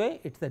 In this way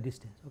it is the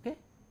distance. Okay.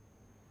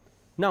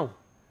 Now,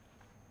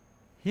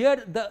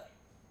 here the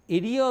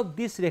area of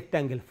this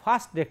rectangle,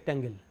 first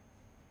rectangle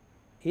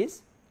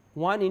is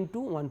 1 into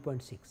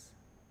 1.6.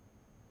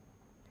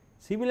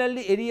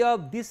 Similarly, area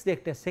of this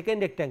rectangle, second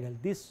rectangle,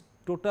 this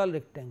total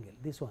rectangle,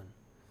 this one,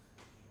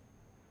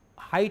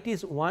 height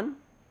is 1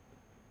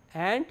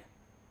 and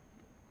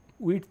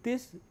width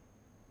is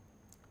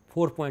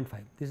 4.5,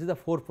 this is the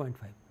 4.5.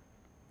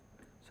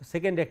 So,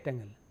 second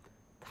rectangle,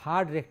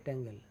 third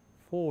rectangle,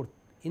 fourth,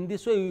 in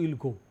this way we will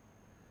go.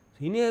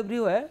 So, in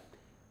everywhere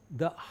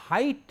the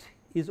height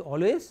is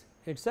always,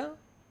 it is a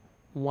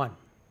 1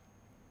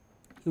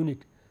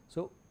 unit.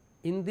 So,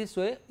 in this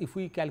way if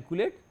we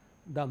calculate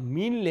the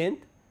mean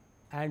length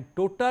and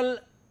total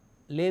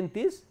length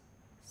is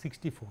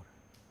 64,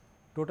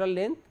 total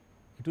length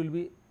it will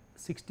be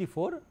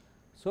 64.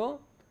 So,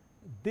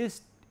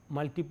 this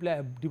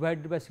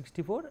divided by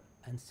 64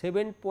 and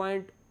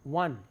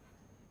 7.1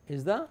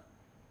 is the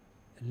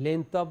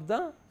length of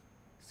the,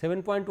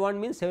 7.1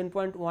 means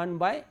 7.1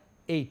 by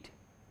 8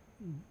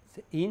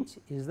 inch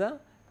is the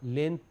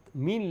length,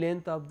 mean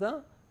length of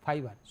the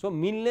fiber. So,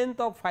 mean length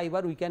of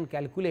fiber we can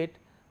calculate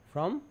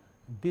from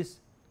this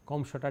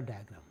Comb-Shutter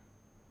diagram.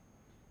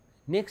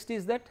 Next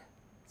is that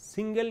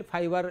single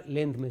fiber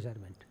length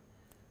measurement.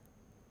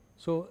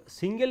 So,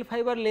 single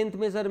fiber length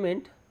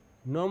measurement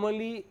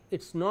normally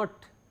it is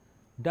not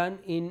done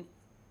in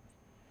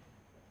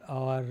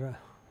our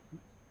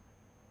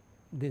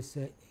this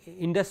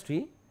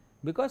industry,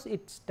 because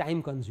it is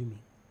time consuming,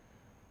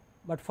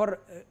 but for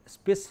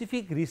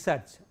specific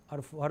research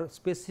or for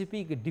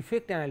specific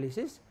defect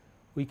analysis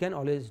we can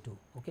always do.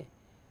 Okay.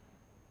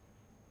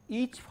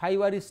 Each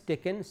fiber is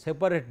taken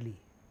separately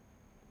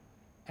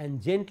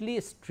and gently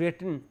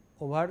straightened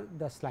over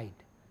the slide.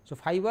 So,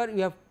 fiber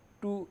you have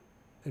to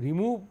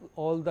remove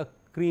all the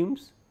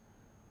crimps,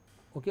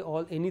 okay,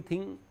 all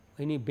anything,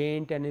 any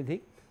bent,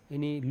 anything,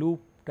 any loop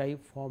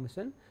type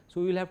formation.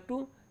 So, we will have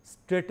to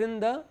straighten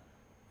the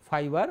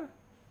fiber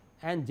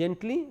and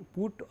gently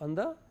put on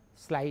the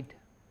slide,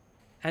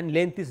 and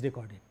length is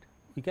recorded.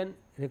 We can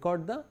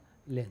record the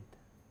length.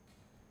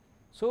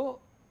 So,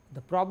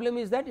 the problem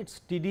is that it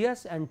is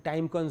tedious and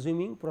time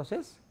consuming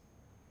process,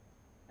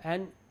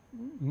 and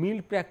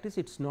mill practice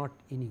it is not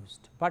in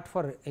used, but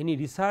for any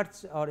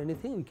research or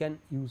anything we can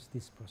use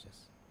this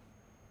process.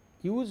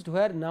 Used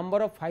where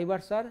number of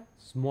fibers are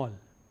small.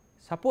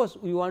 Suppose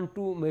we want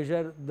to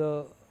measure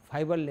the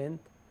fiber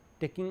length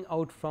taking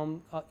out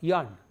from a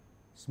yarn,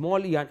 small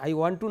yarn. I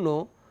want to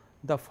know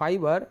the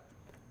fiber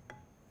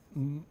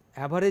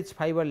average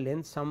fiber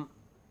length, some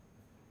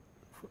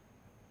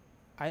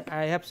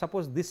I have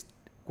suppose this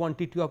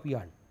quantity of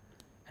yarn,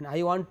 and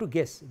I want to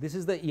guess this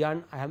is the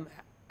yarn I am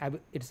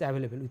it is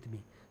available with me.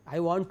 I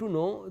want to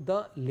know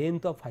the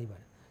length of fiber.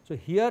 So,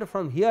 here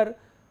from here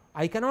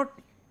I cannot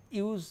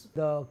use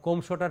the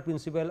comb sorter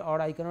principle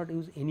or I cannot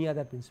use any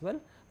other principle,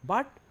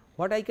 but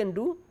what I can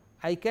do,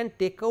 I can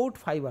take out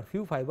fiber,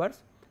 few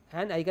fibers,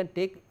 and I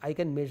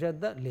can measure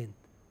the length,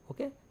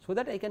 okay, so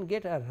that I can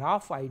get a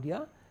rough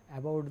idea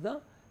about the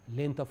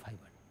length of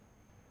fiber.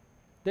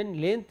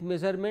 Then length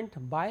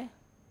measurement by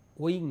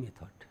weighing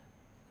method.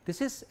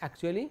 This is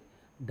actually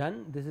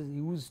done, this is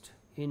used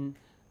in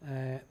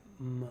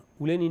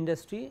woolen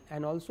industry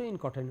and also in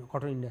cotton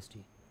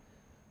industry.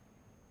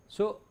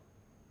 So,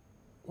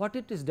 what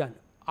it is done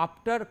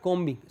after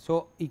combing.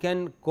 So, you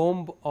can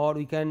comb or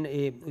we can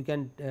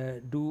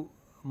do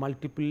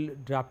multiple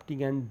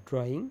drafting and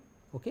drawing.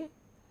 Okay.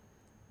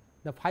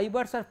 The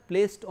fibers are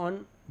placed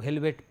on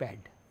velvet pad.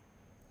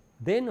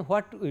 Then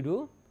what we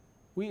do?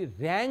 We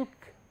rank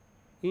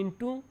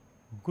into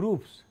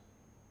groups,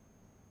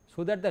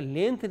 so that the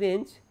length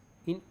range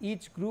in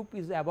each group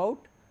is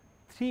about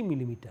 3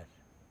 millimeter.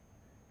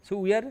 So,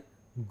 we are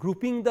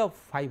grouping the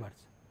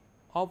fibers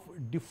of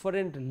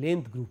different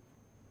length group,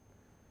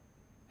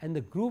 and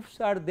the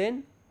groups are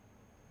then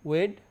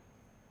weighed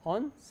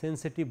on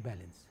sensitive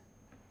balance,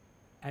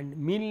 and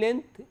mean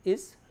length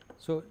is.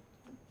 So,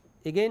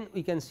 again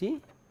we can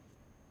see.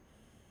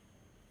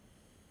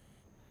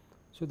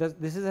 So,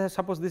 this is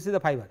suppose this is the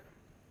fiber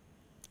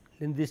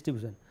length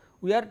distribution.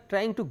 We are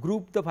trying to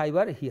group the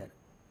fiber here.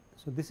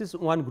 So, this is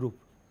one group,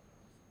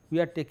 we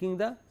are taking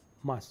the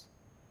mass,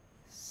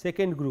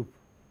 second group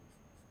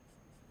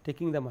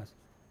taking the mass,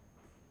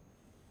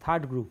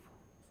 third group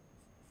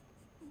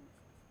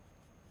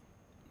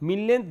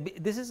mean length,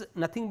 this is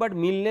nothing but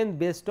mean length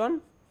based on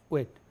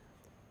weight.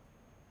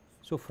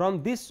 So,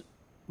 from this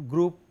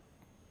group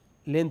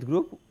length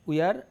group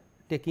we are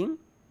taking.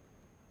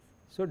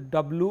 So,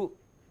 W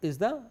is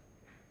the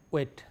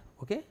weight.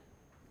 Okay.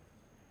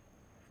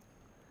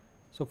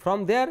 So,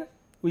 from there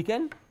we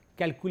can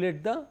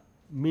calculate the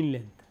mean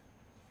length.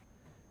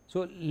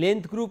 So,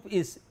 length group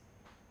is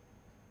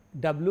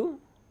W,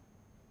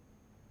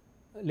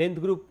 length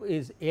group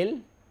is L,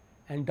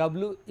 and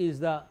W is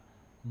the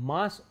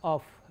mass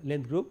of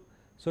length group.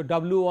 So,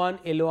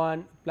 W1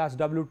 L1 plus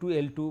W2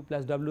 L2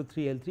 plus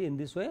W3 L3 in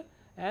this way,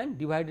 and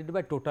divided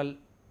by total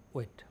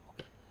weight.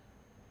 Okay.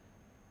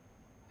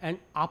 And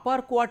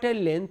upper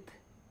quartile length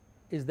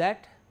is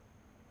that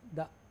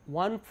the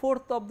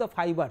 1/4 of the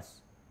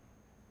fibers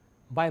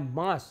by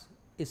mass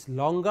is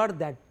longer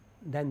than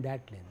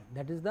that length,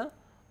 that is the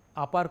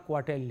upper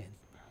quartile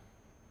length.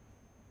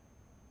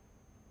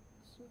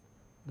 So,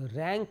 the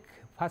rank,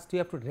 first you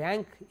have to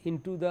rank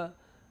into the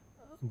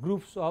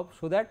groups of,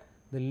 so that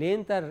the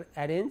length are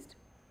arranged,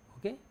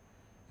 okay,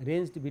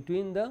 arranged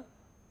between the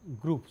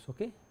groups.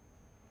 Okay.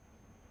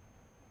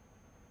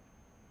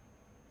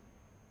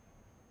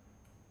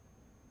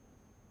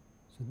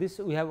 So, this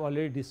we have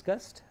already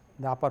discussed,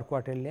 the upper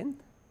quartile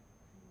length.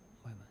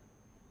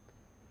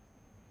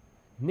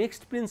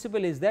 Next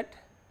principle is that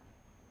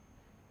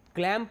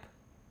clamp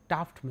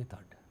tuft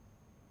method.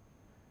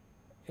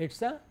 It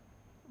is a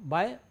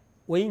by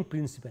weighing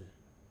principle.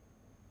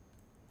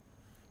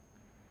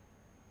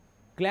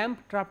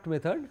 Clamp tuft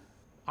method,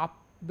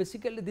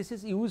 basically this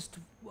is used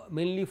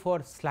mainly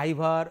for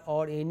sliver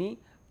or any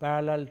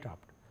parallel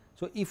tuft.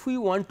 So, if we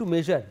want to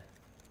measure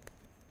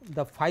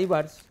the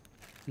fibers,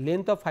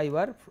 length of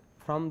fiber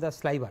from the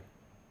sliver,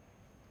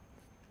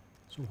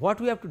 so what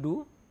we have to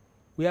do?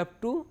 We have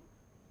to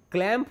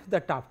clamp the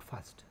tuft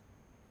first.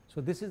 So,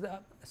 this is the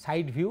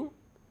side view.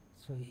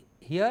 So,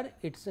 here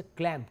it is a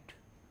clamped,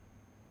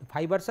 the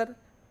fibers are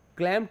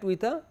clamped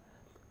with a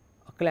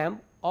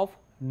clamp of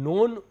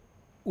known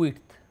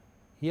width.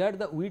 Here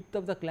the width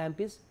of the clamp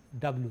is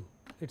W,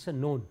 it is a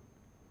known.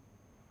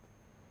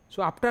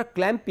 So, after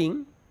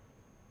clamping,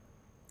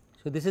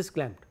 so this is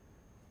clamped.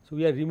 So,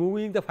 we are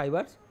removing the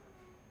fibers,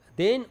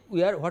 then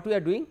we are what we are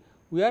doing?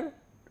 We are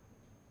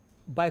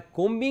by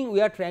combing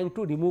we are trying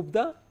to remove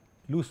the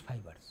loose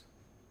fibers.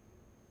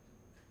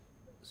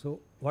 So,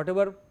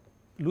 whatever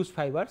loose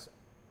fibers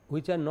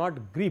which are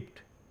not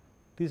gripped,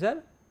 these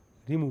are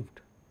removed.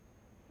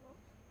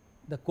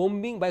 The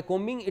combing, by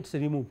combing it is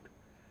removed.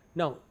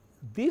 Now,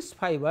 these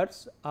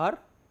fibers are,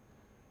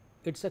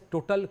 it is a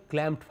total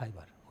clamped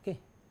fiber. Okay.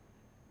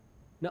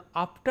 Now,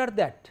 after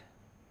that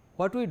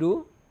what we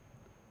do?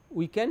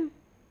 we can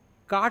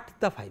cut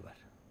the fiber.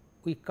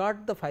 We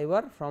cut the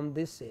fiber from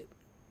this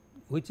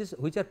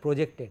which are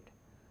projected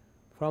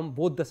from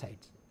both the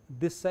sides,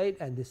 this side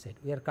and this side,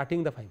 we are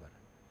cutting the fiber.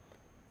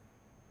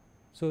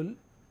 So,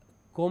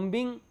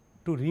 combing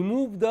to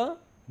remove the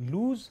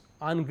loose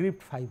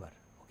ungripped fiber.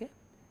 Okay.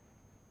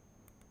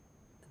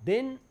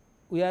 Then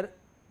we are,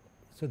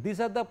 so these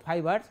are the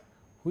fibers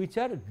which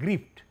are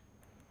gripped.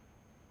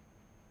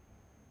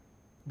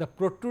 The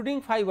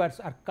protruding fibers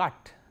are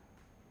cut,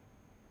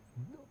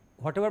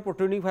 whatever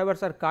protruding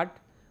fibers are cut,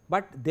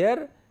 but they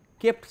are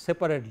kept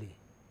separately.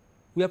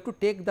 We have to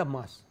take the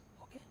mass,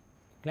 okay,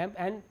 clamp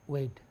and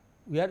weight,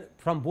 we are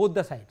from both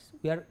the sides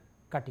we are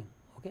cutting.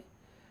 Okay.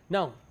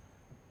 Now,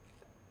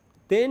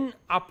 then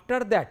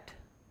after that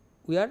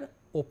we are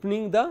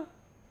opening the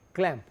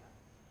clamp.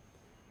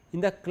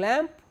 In the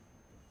clamp,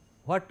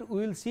 what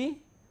we will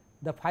see,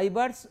 the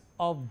fibers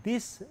of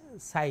this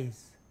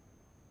size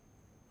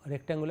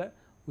rectangular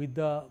with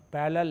the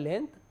parallel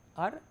length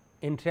are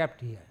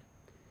entrapped here.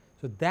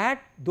 So,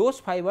 that those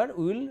fiber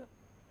we will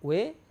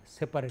weigh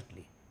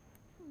separately.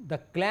 The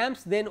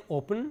clamps then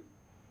open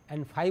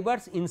and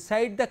fibers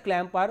inside the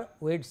clamp are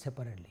weighed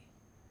separately.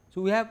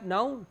 So, we have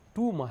now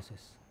two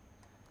masses.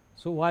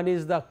 So, one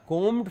is the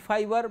combed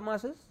fiber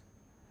masses,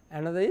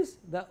 another is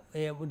the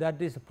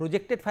that is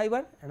projected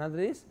fiber, another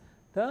is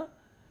the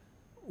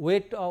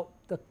weight of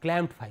the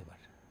clamped fiber.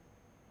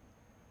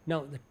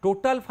 Now, the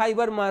total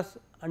fiber mass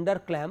under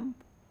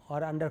clamp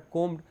or under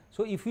combed.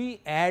 So, if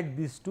we add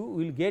these two,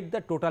 we will get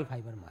the total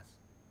fiber mass.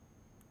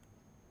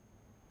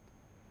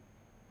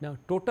 Now,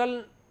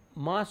 total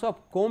mass of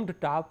combed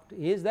tuft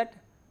is that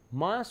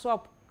mass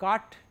of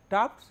cut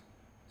tufts.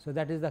 So,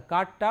 that is the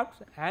cut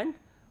tufts and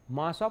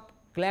mass of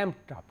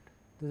clamped tuft.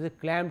 This is a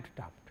clamped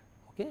tuft.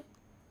 Okay.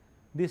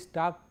 These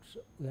tufts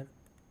were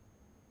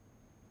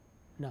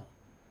now,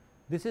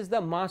 this is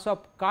the mass of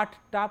cut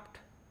tuft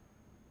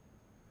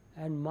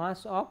and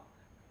mass of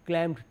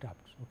clamped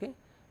tufts. Okay.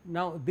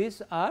 Now,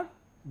 these are,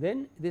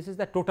 then this is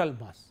the total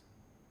mass.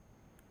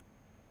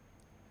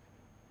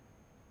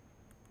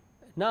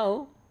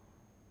 Now,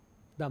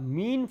 the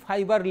mean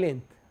fiber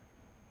length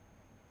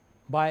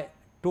by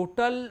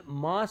total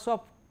mass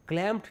of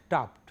clamped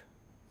tuft,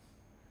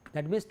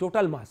 that means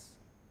total mass,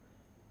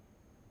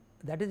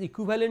 that is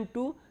equivalent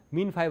to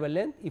mean fiber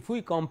length if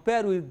we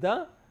compare with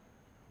the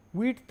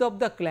width of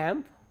the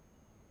clamp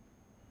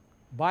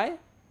by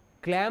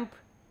clamp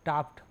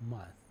tuft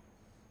mass.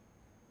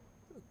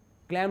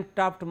 Clamp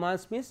tuft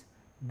mass means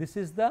this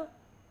is the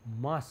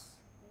mass,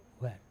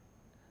 where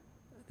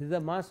this is the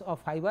mass of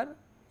fiber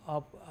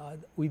of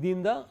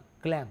within the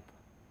clamp.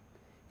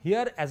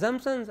 Here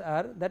assumptions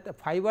are that the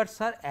fibers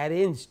are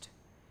arranged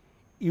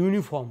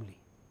uniformly,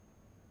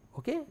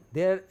 okay.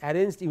 They are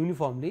arranged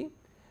uniformly.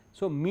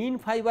 So, mean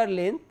fiber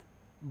length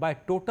by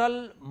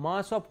total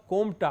mass of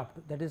comb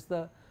tuft, that is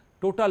the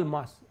total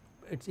mass,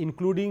 it is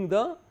including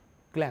the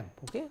clamp.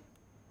 Okay.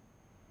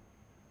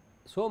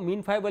 So,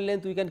 mean fiber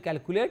length we can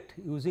calculate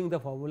using the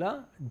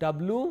formula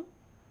W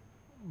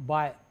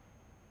by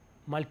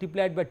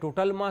multiplied by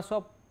total mass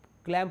of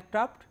clamp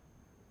tuft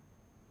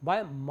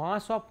by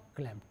mass of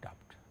clamp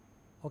tuft.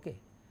 Okay.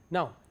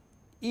 Now,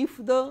 if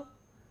the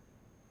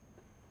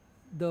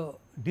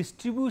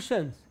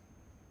distributions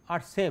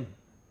are same,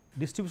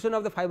 distribution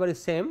of the fiber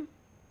is same,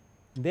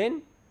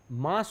 then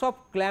mass of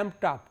clamp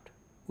tuft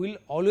will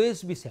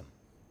always be same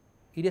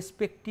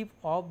irrespective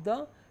of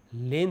the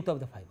length of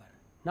the fiber.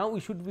 Now,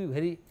 we should be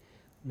very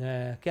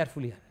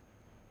careful here,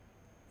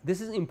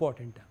 this is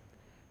important.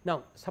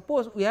 Now,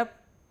 suppose we have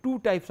two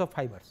types of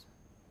fibers,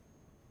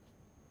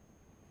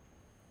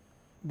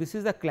 this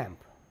is the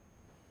clamp,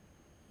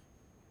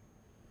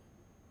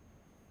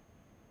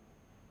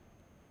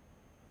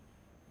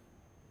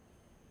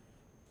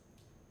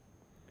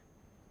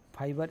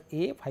 fiber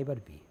A, fiber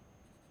B.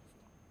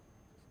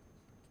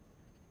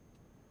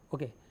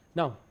 Okay.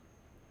 Now,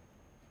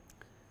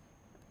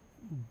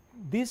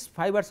 these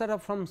fibers are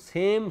from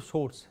same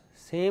source,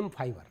 same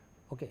fiber,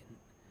 okay.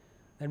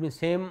 That means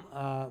same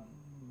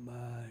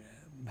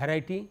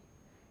variety,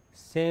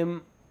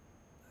 same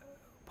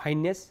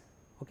fineness.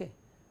 Okay.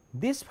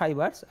 These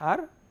fibers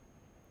are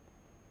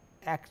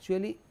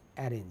actually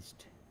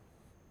arranged.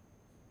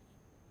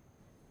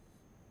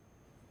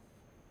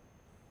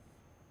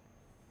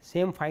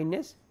 Same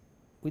fineness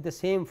with the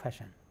same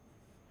fashion.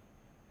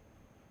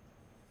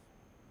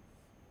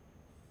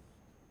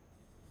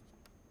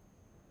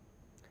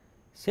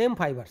 Same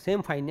fiber,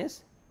 same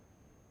fineness,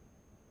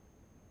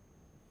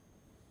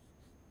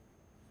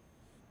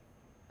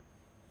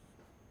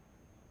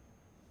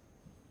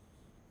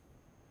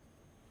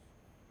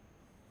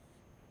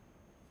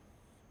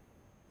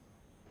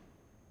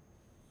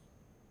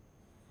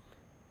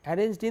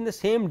 arranged in the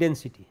same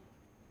density.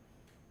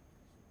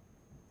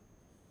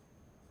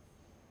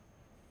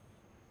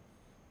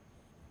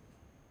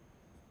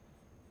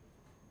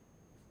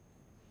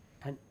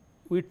 And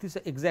width is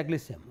exactly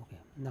same. Okay.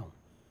 Now,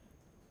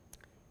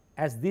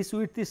 as this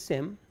width is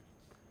same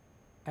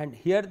and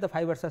here the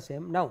fibers are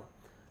same. Now,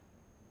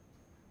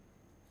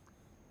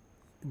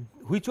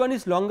 which one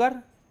is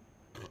longer?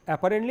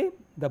 apparently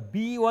the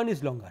B 1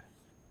 is longer,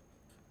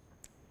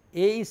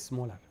 A is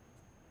smaller.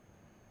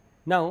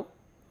 Now,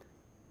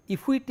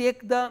 if we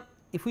take the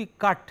if we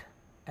cut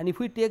and if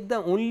we take the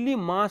only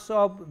mass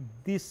of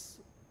this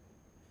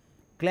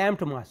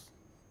clamped mass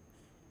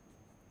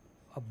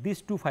of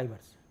these two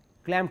fibers,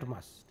 clamped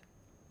mass.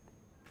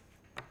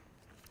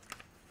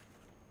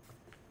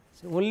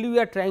 So, only we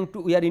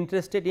are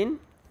interested in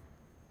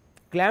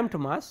clamped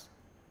mass.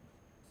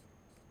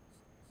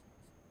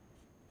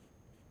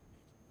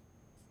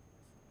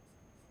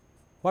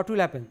 What will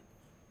happen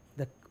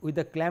with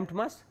the clamped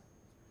mass?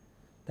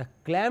 The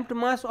clamped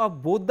mass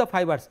of both the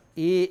fibers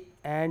A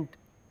and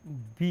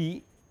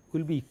B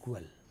will be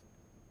equal.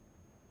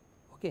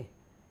 Okay.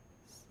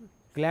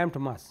 Clamped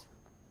mass.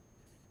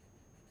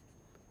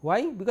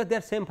 Why? Because they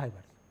are same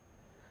fibers,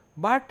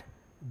 but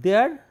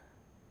there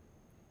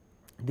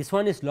this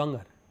one is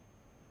longer.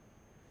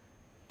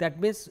 That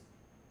means,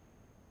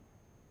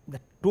 the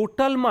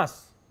total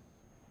mass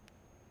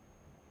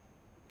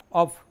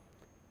of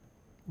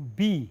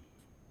B,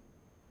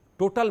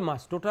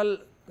 total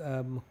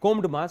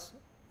combed mass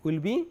will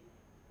be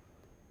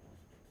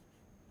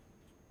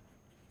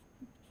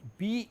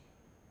B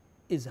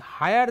is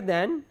higher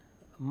than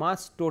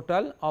mass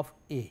total of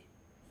A.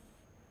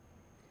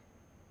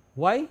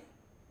 Why?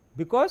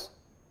 Because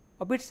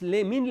of its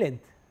mean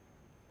length.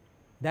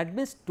 That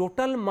means,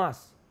 total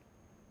mass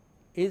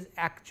is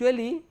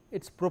actually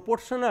it's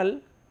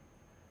proportional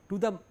to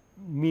the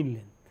mean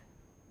length.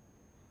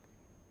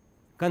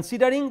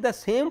 Considering the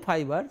same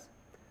fibers,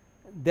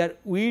 their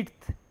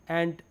width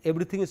and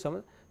everything is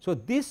similar. So,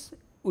 this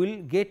will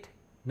get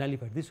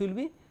nullified, this will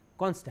be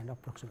constant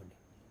approximately.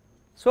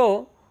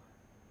 So,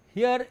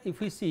 here if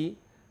we see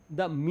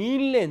the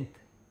mean length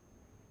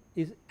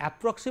is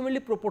approximately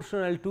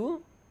proportional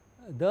to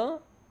the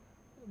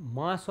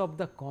mass of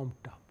the combed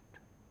tuft,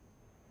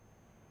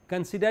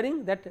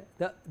 considering that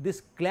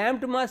this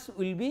clamped mass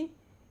will be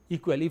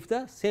equal if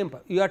the same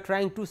you are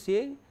trying to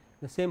say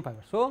the same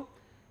fiber. So,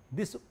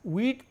 this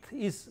width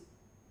is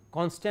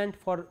constant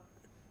for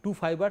two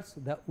fibers,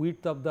 the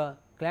width of the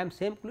clamp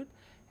same fluid,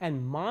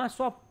 and mass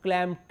of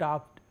clamped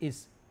tuft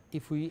is,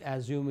 if we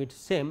assume it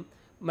same.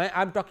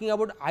 I am talking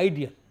about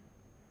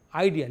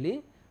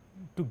ideally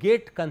to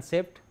get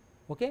concept.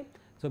 Okay.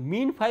 So,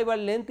 mean fiber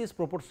length is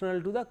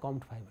proportional to the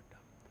combed fiber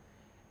tuft,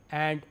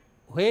 and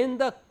when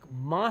the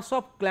mass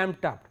of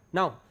clamped tuft,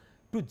 now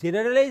to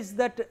generalize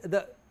that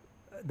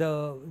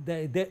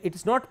it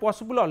is not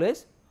possible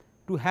always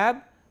to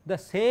have the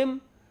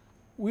same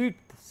width,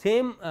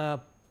 same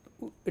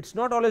it is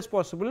not always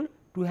possible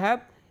to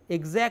have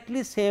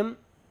exactly same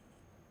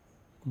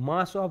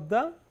mass of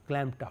the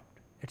clamped tuft,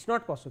 it is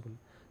not possible.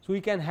 So,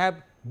 we can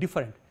have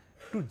different.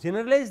 To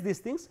generalize these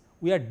things,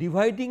 we are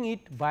dividing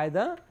it by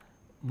the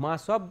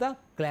mass of the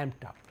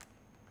clamped tuft.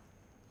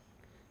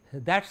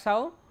 That is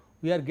how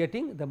we are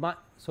getting the mass.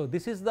 So,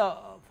 this is the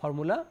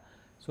formula.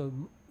 So,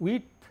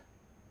 width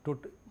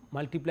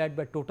multiplied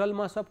by total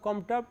mass of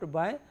combed tuft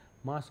by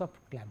mass of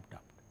clamped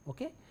tuft.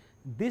 Okay.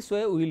 This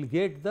way we will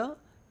get the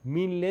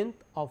mean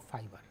length of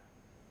fiber,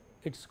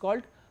 it is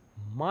called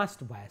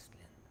massed bias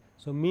length.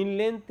 So, mean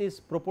length is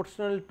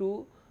proportional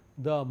to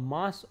the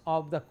mass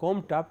of the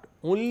combed tuft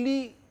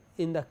only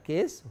in the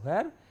case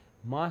where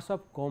mass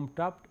of combed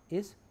tuft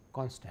is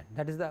constant,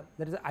 that is the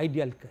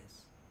ideal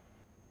case.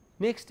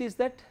 Next is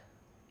that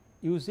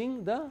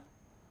using the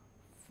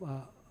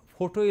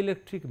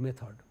photoelectric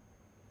method,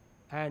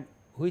 and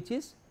which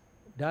is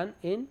done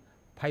in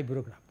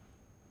fibrograph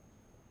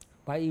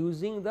by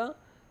using the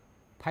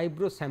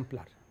fibro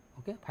sampler.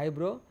 Okay,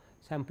 fibro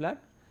sampler.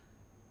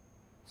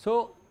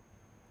 So,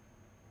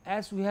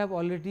 as we have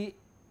already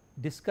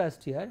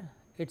discussed here,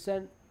 it is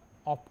an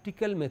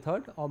optical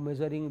method of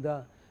measuring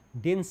the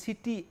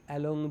density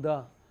along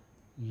the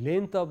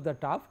length of the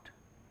tuft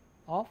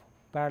of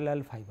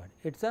parallel fiber.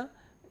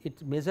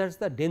 It measures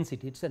the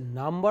density, it is a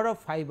number of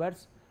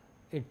fibers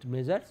it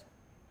measures.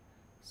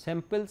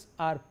 Samples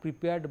are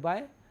prepared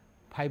by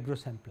fibro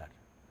sampler.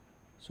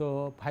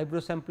 So,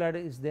 fibro sampler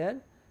is there.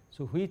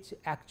 So, which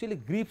actually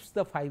grips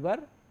the fiber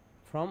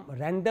from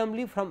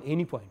randomly from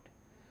any point.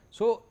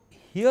 So,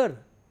 here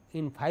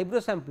in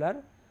fibro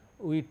sampler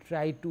we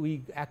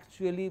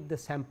actually the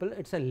sample,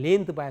 it is a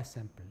length bias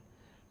sample.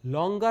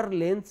 Longer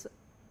lengths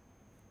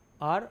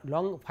are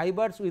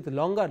fibers with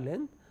longer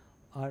length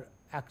are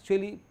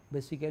actually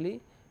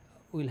basically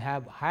will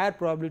have higher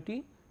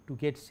probability to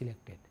get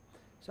selected.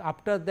 So,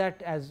 after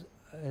that, as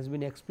has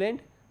been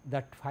explained,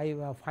 that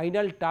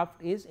final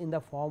tuft is in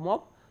the form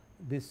of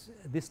this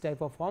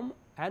type of form,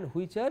 and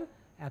which are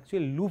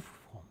actually loop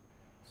form.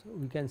 So,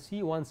 we can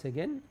see once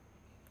again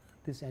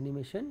this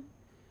animation.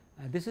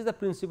 This is the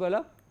principle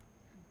of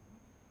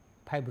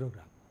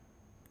fibrograph.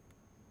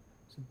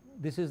 So,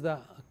 this is the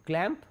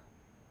clamp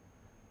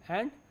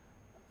and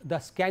the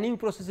scanning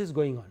process is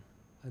going on,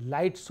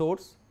 light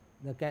source,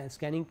 the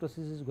scanning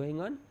process is going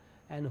on,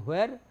 and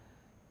where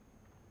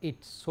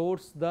it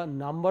sorts the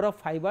number of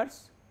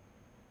fibers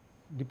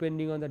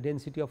depending on the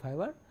density of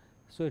fiber.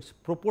 So, it is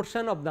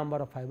proportion of number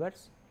of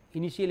fibers.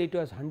 Initially it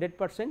was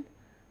 100%,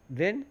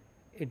 then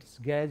it is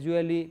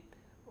gradually,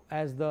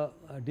 as the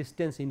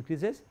distance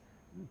increases,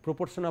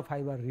 proportion of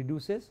fiber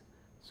reduces.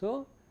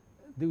 So,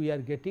 we are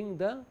getting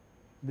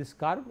this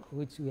curve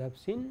which we have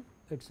seen,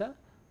 it is a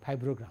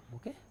fibrogram.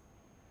 Okay.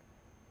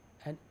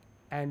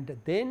 And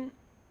then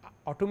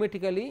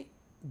automatically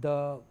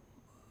the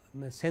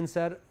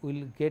sensor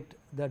will get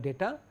the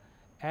data,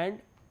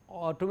 and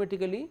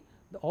automatically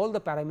all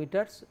the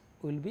parameters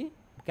will be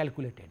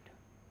calculated.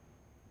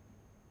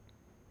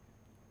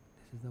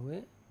 This is the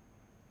way.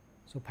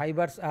 So,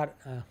 fibers are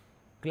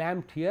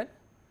clamped here,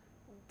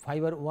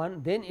 fiber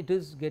 1, then it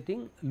is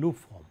getting loop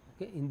form.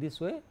 Okay. In this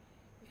way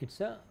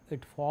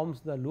it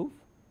forms the loop.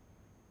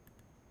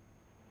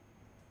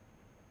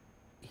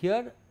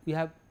 Here we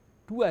have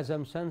two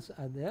assumptions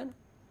are there.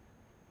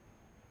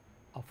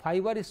 A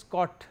fiber is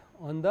caught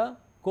on the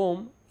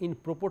comb in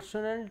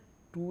proportional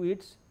to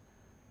its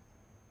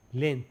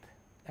length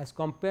as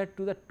compared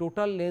to the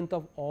total length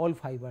of all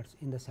fibers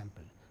in the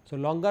sample. So,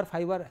 longer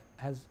fiber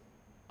has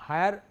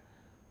higher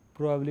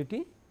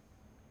probability,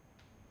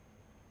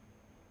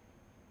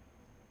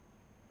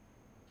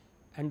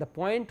 and the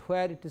point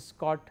where it is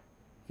caught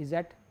is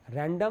at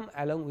random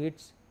along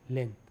its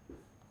length.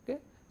 Okay.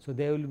 So,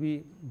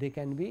 they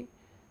can be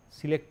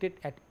selected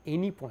at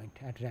any point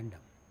at random.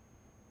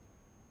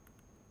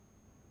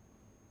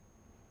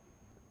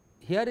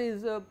 Here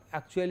is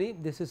actually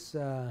this is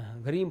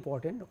very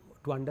important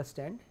to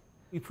understand.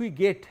 If we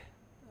get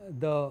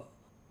the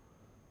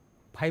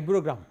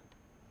fibrogram,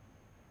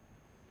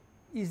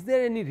 is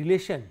there any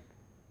relation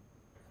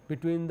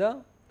between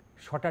the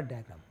Schottard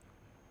diagram?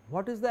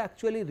 What is the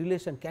actually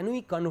relation? Can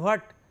we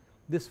convert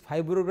this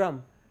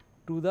fibrogram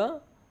to the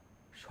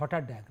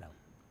Schottard diagram?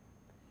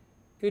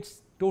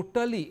 It's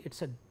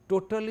a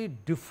totally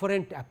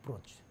different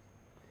approach.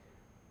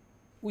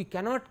 We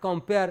cannot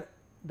compare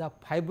the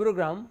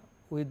fibrogram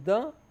with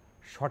the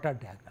Schottard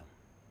diagram.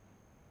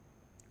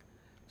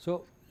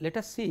 So, let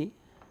us see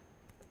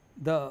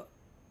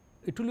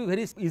it will be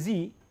very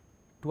easy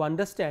to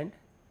understand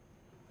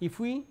if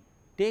we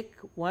take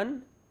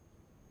one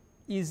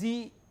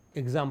easy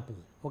example.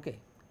 Okay.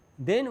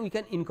 Then we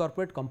can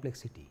incorporate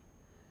complexity.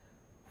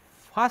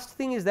 First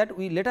thing is that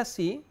let us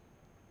see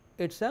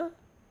it is a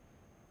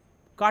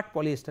cut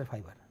polyester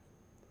fiber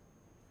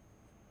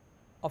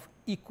of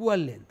equal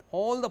length,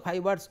 all the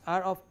fibers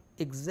are of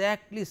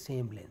exactly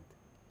same length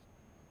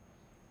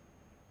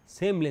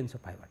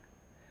of fiber.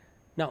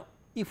 Now,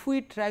 if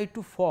we try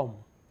to form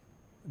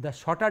the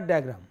Schottard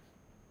diagram,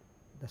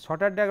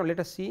 let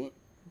us see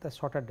the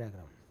Schottard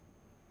diagram.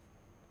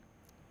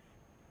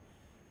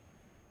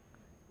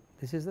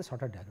 This is the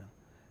Schottard diagram.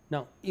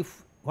 Now,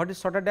 what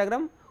is Schottard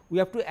diagram? We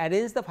have to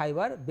arrange the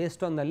fiber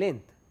based on the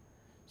length.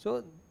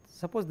 So,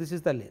 suppose this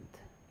is the length,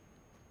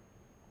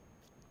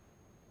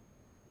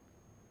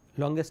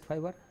 longest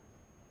fiber,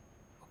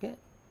 okay,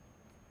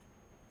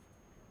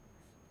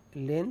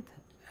 length,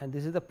 and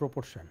this is the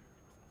proportion.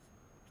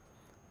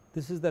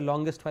 This is the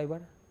longest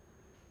fiber,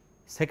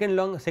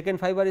 second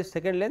fiber is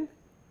second length,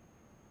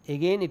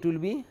 again it will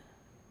be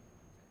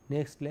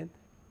next length,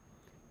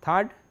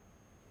 third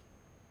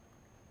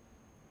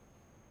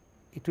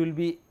it will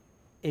be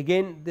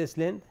again this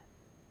length,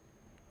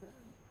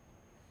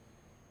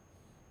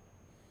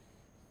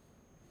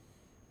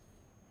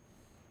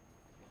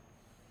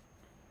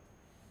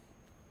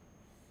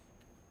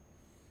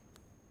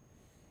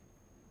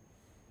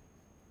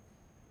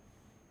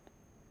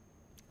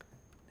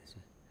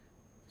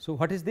 so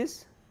what is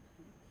this?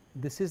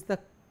 This is the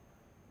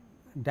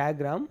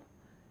diagram,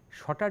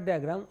 Schottard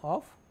diagram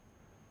of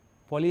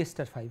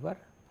polyester fiber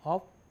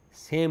of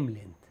same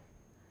length.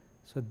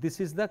 So,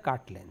 this is the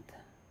cut length,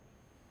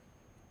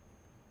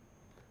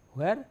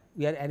 where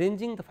we are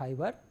arranging the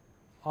fiber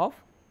of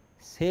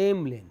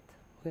same length,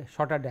 okay,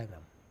 Schottard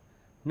diagram.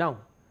 Now,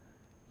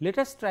 let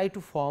us try to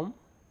form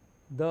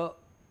the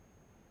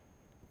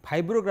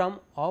fibrogram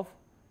of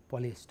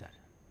polyester.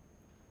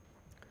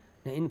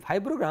 Now, in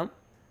fibrogram,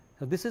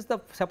 so this is the,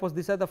 suppose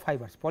these are the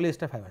fibers,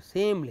 polyester fibers,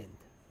 same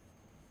length.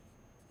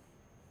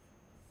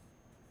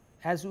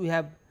 As we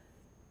have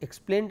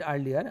explained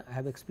earlier,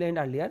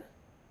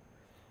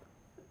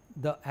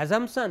 the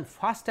assumption,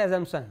 first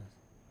assumption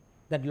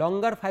that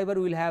longer fiber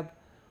will have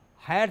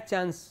higher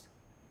chance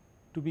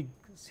to be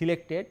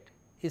selected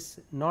is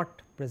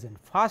not present.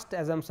 First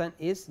assumption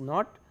is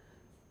not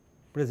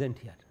present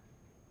here.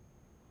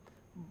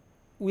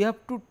 We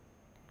have to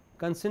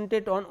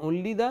concentrate on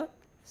only the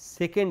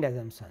second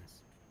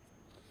assumptions.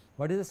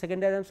 What is the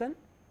second assumption?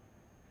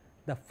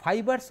 The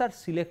fibers are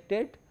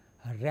selected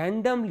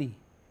randomly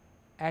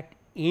at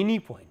any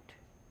point.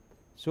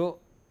 So,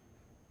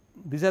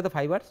 these are the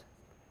fibers.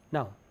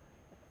 Now,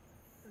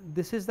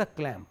 this is the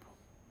clamp.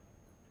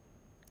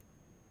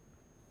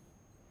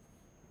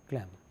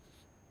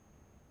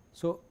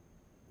 So,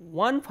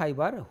 one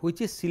fiber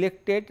which is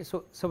selected.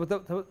 So,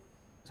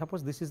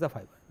 suppose this is the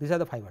fiber, these are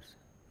the fibers.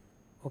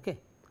 Okay.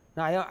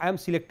 Now, I am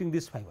selecting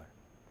this fiber.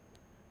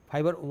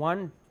 Fiber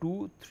 1,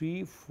 2,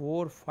 3,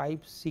 4, 5,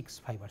 6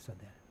 fibers are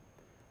there.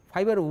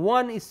 Fiber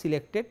 1 is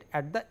selected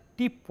at the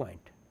tip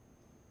point.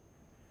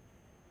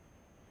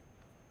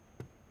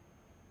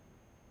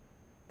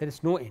 there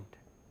is no end.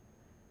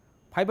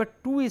 Fiber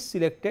 2 is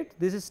selected,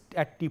 this is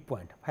at T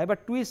point, fiber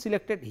 2 is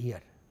selected here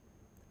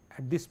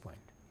at this point.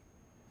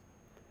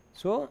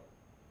 So,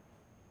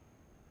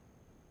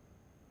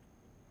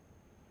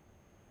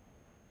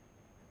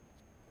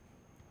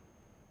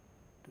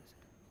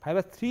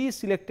 fiber 3 is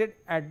selected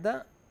at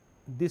the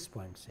this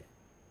point, say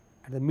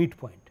at the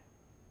midpoint.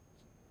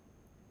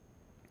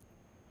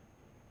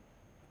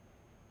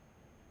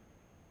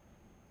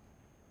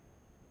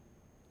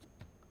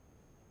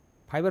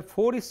 Fiber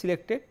 4 is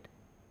selected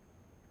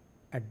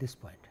at this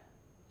point.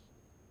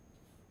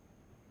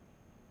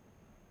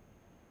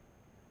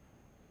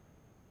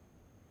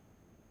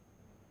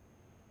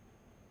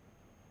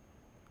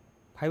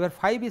 Fiber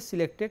 5 is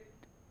selected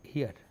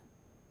here.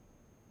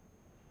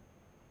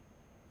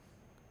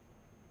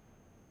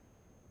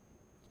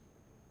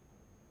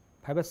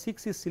 Fiber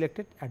 6 is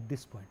selected at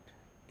this point,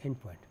 end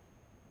point.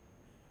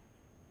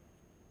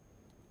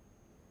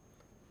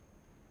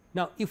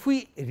 Now, if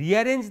we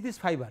rearrange this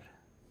fiber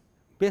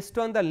based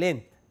on the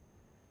length,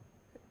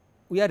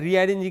 we are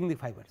rearranging the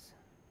fibers.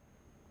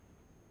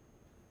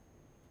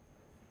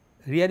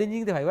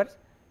 Rearranging the fibers.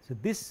 So,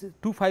 these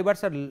two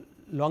fibers are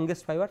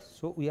longest fibers.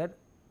 So, we are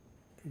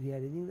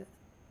rearranging the,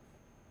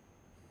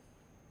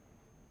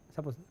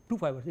 suppose 2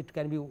 fibers, it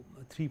can be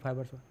 3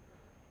 fibers.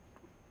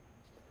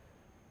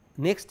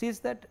 Next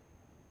is that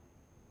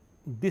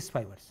these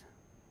fibers,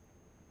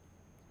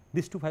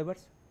 these 2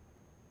 fibers.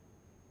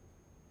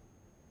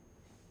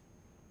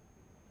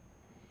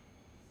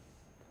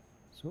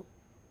 So,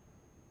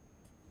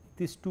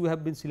 these 2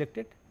 have been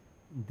selected,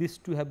 these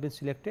 2 have been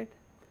selected,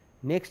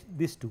 next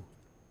these 2.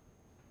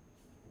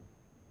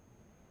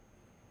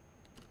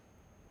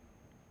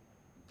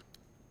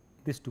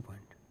 This 2 point,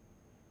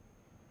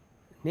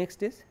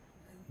 next is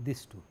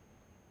this 2.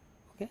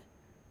 Okay.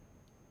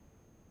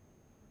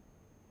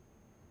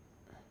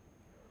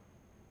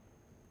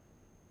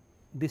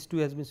 This 2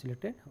 has been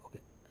selected. Okay.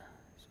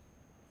 So,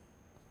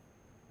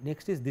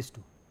 next is this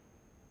 2,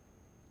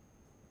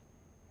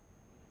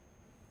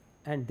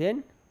 and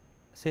then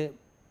say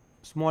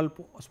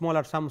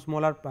smaller some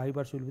smaller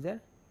fibers will be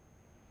there.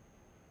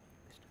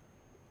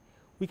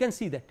 We can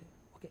see that.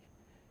 Okay.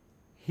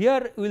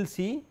 Here we will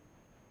see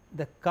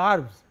the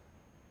curves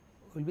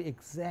will be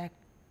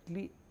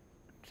exactly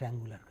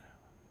triangular curve.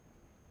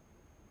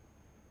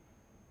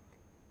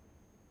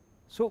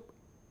 So,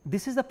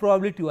 this is the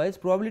probability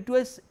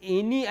wise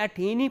any at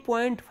any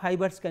point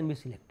fibers can be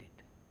selected.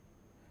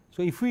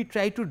 So, if we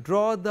try to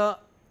draw the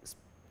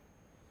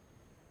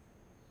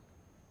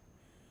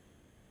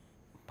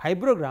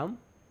fibrogram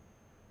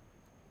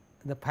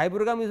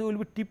will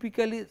be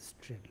typically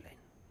straight line,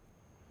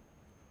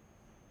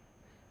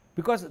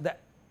 because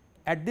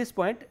at this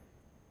point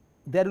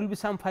there will be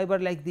some fiber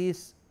like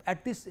this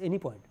at this any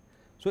point.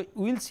 So,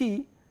 we will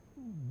see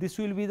this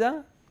will be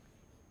the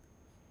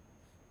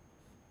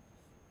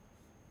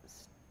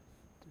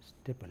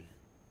staple,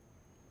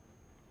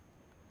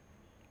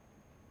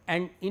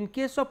 and in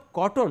case of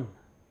cotton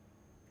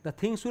the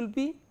things will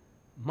be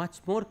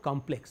much more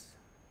complex,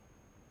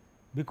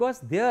 because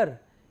there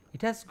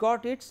it has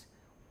got its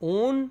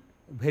own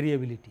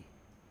variability.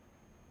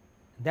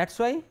 That is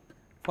why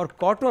for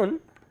cotton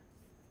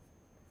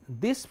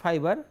this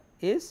fiber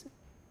is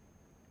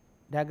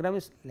diagram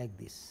is like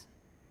this,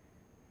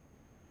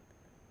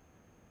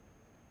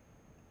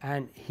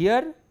 and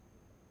here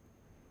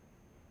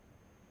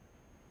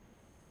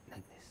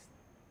like this.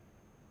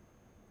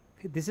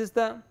 This is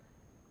the,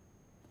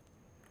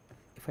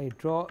 if I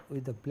draw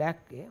with the black,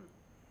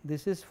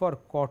 this is for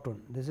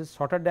cotton, this is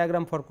sorter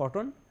diagram for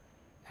cotton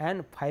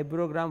and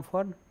fibrogram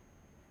for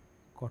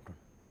cotton.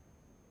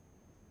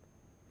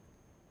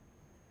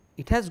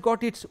 It has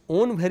got its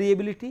own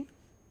variability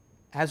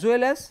as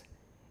well as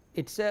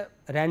it is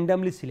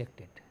randomly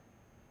selected.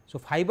 So,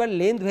 fiber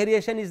length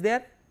variation is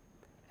there,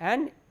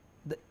 and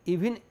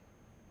even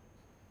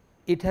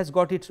it has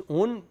got its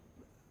own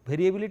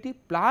variability,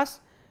 plus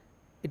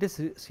it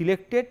is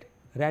selected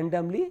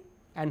randomly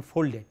and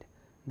folded.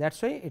 That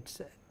is why it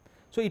is,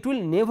 so it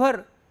will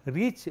never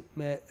reach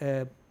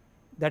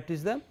that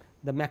is the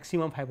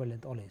maximum fiber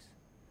length always,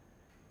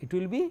 it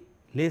will be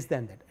less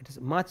than that, it is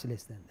much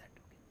less than that.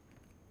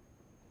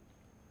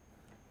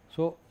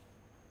 So,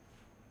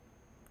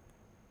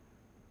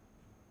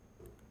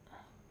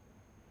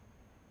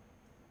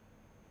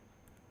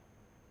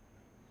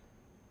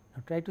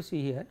 now try to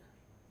see here,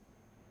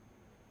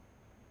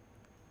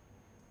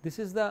 this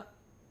is the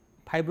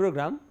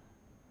fibrogram.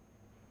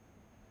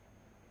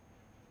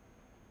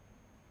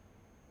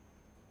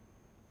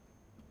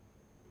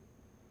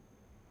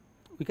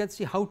 We can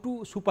see how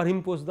to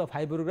superimpose the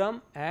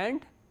fibrogram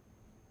and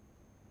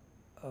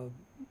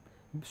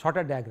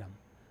sorter diagram.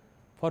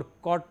 For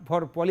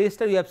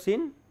polyester we have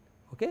seen,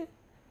 okay,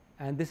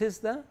 and this is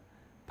the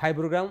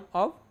fibrogram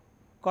of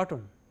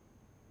cotton.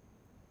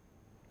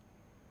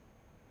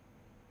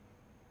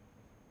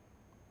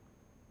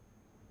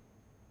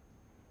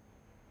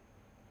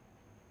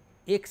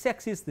 X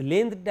axis, the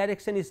length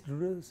direction is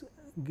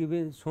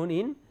given shown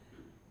in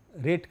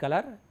red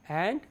color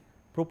and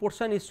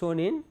proportion is shown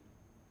in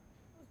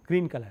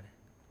green color,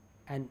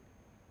 and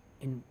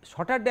in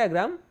shorter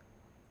diagram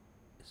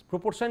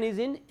proportion is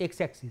in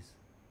x axis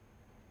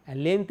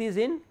and length is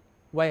in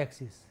y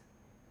axis,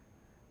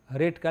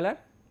 red color,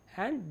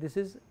 and this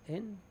is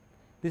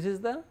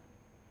the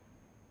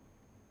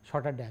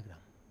shorter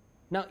diagram.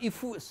 Now,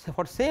 if we,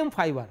 for same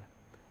fiber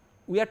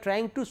we are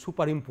trying to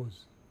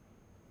superimpose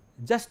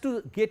just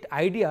to get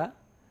idea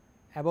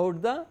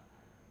about the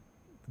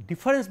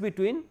difference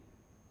between,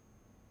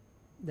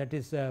 that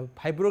is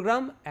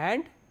fibrogram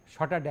and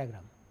shorter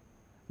diagram.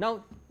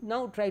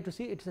 Now try to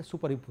see it is a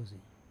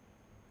superimposing.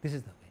 This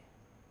is the way.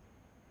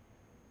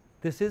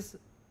 This is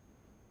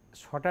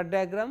shorter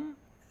diagram,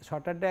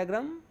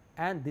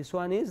 and this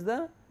one is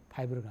the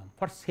fibrogram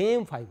for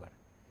same fiber.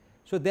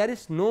 So, there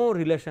is no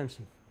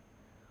relationship.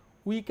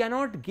 We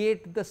cannot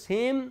get the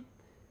same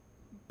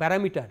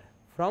parameter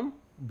from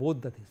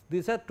both the things.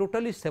 These are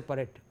totally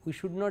separate. We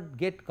should not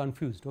get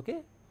confused. Okay.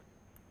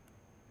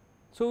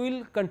 So, we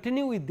will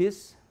continue with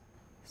this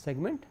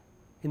segment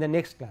in the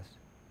next class.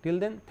 Till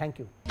then, thank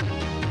you.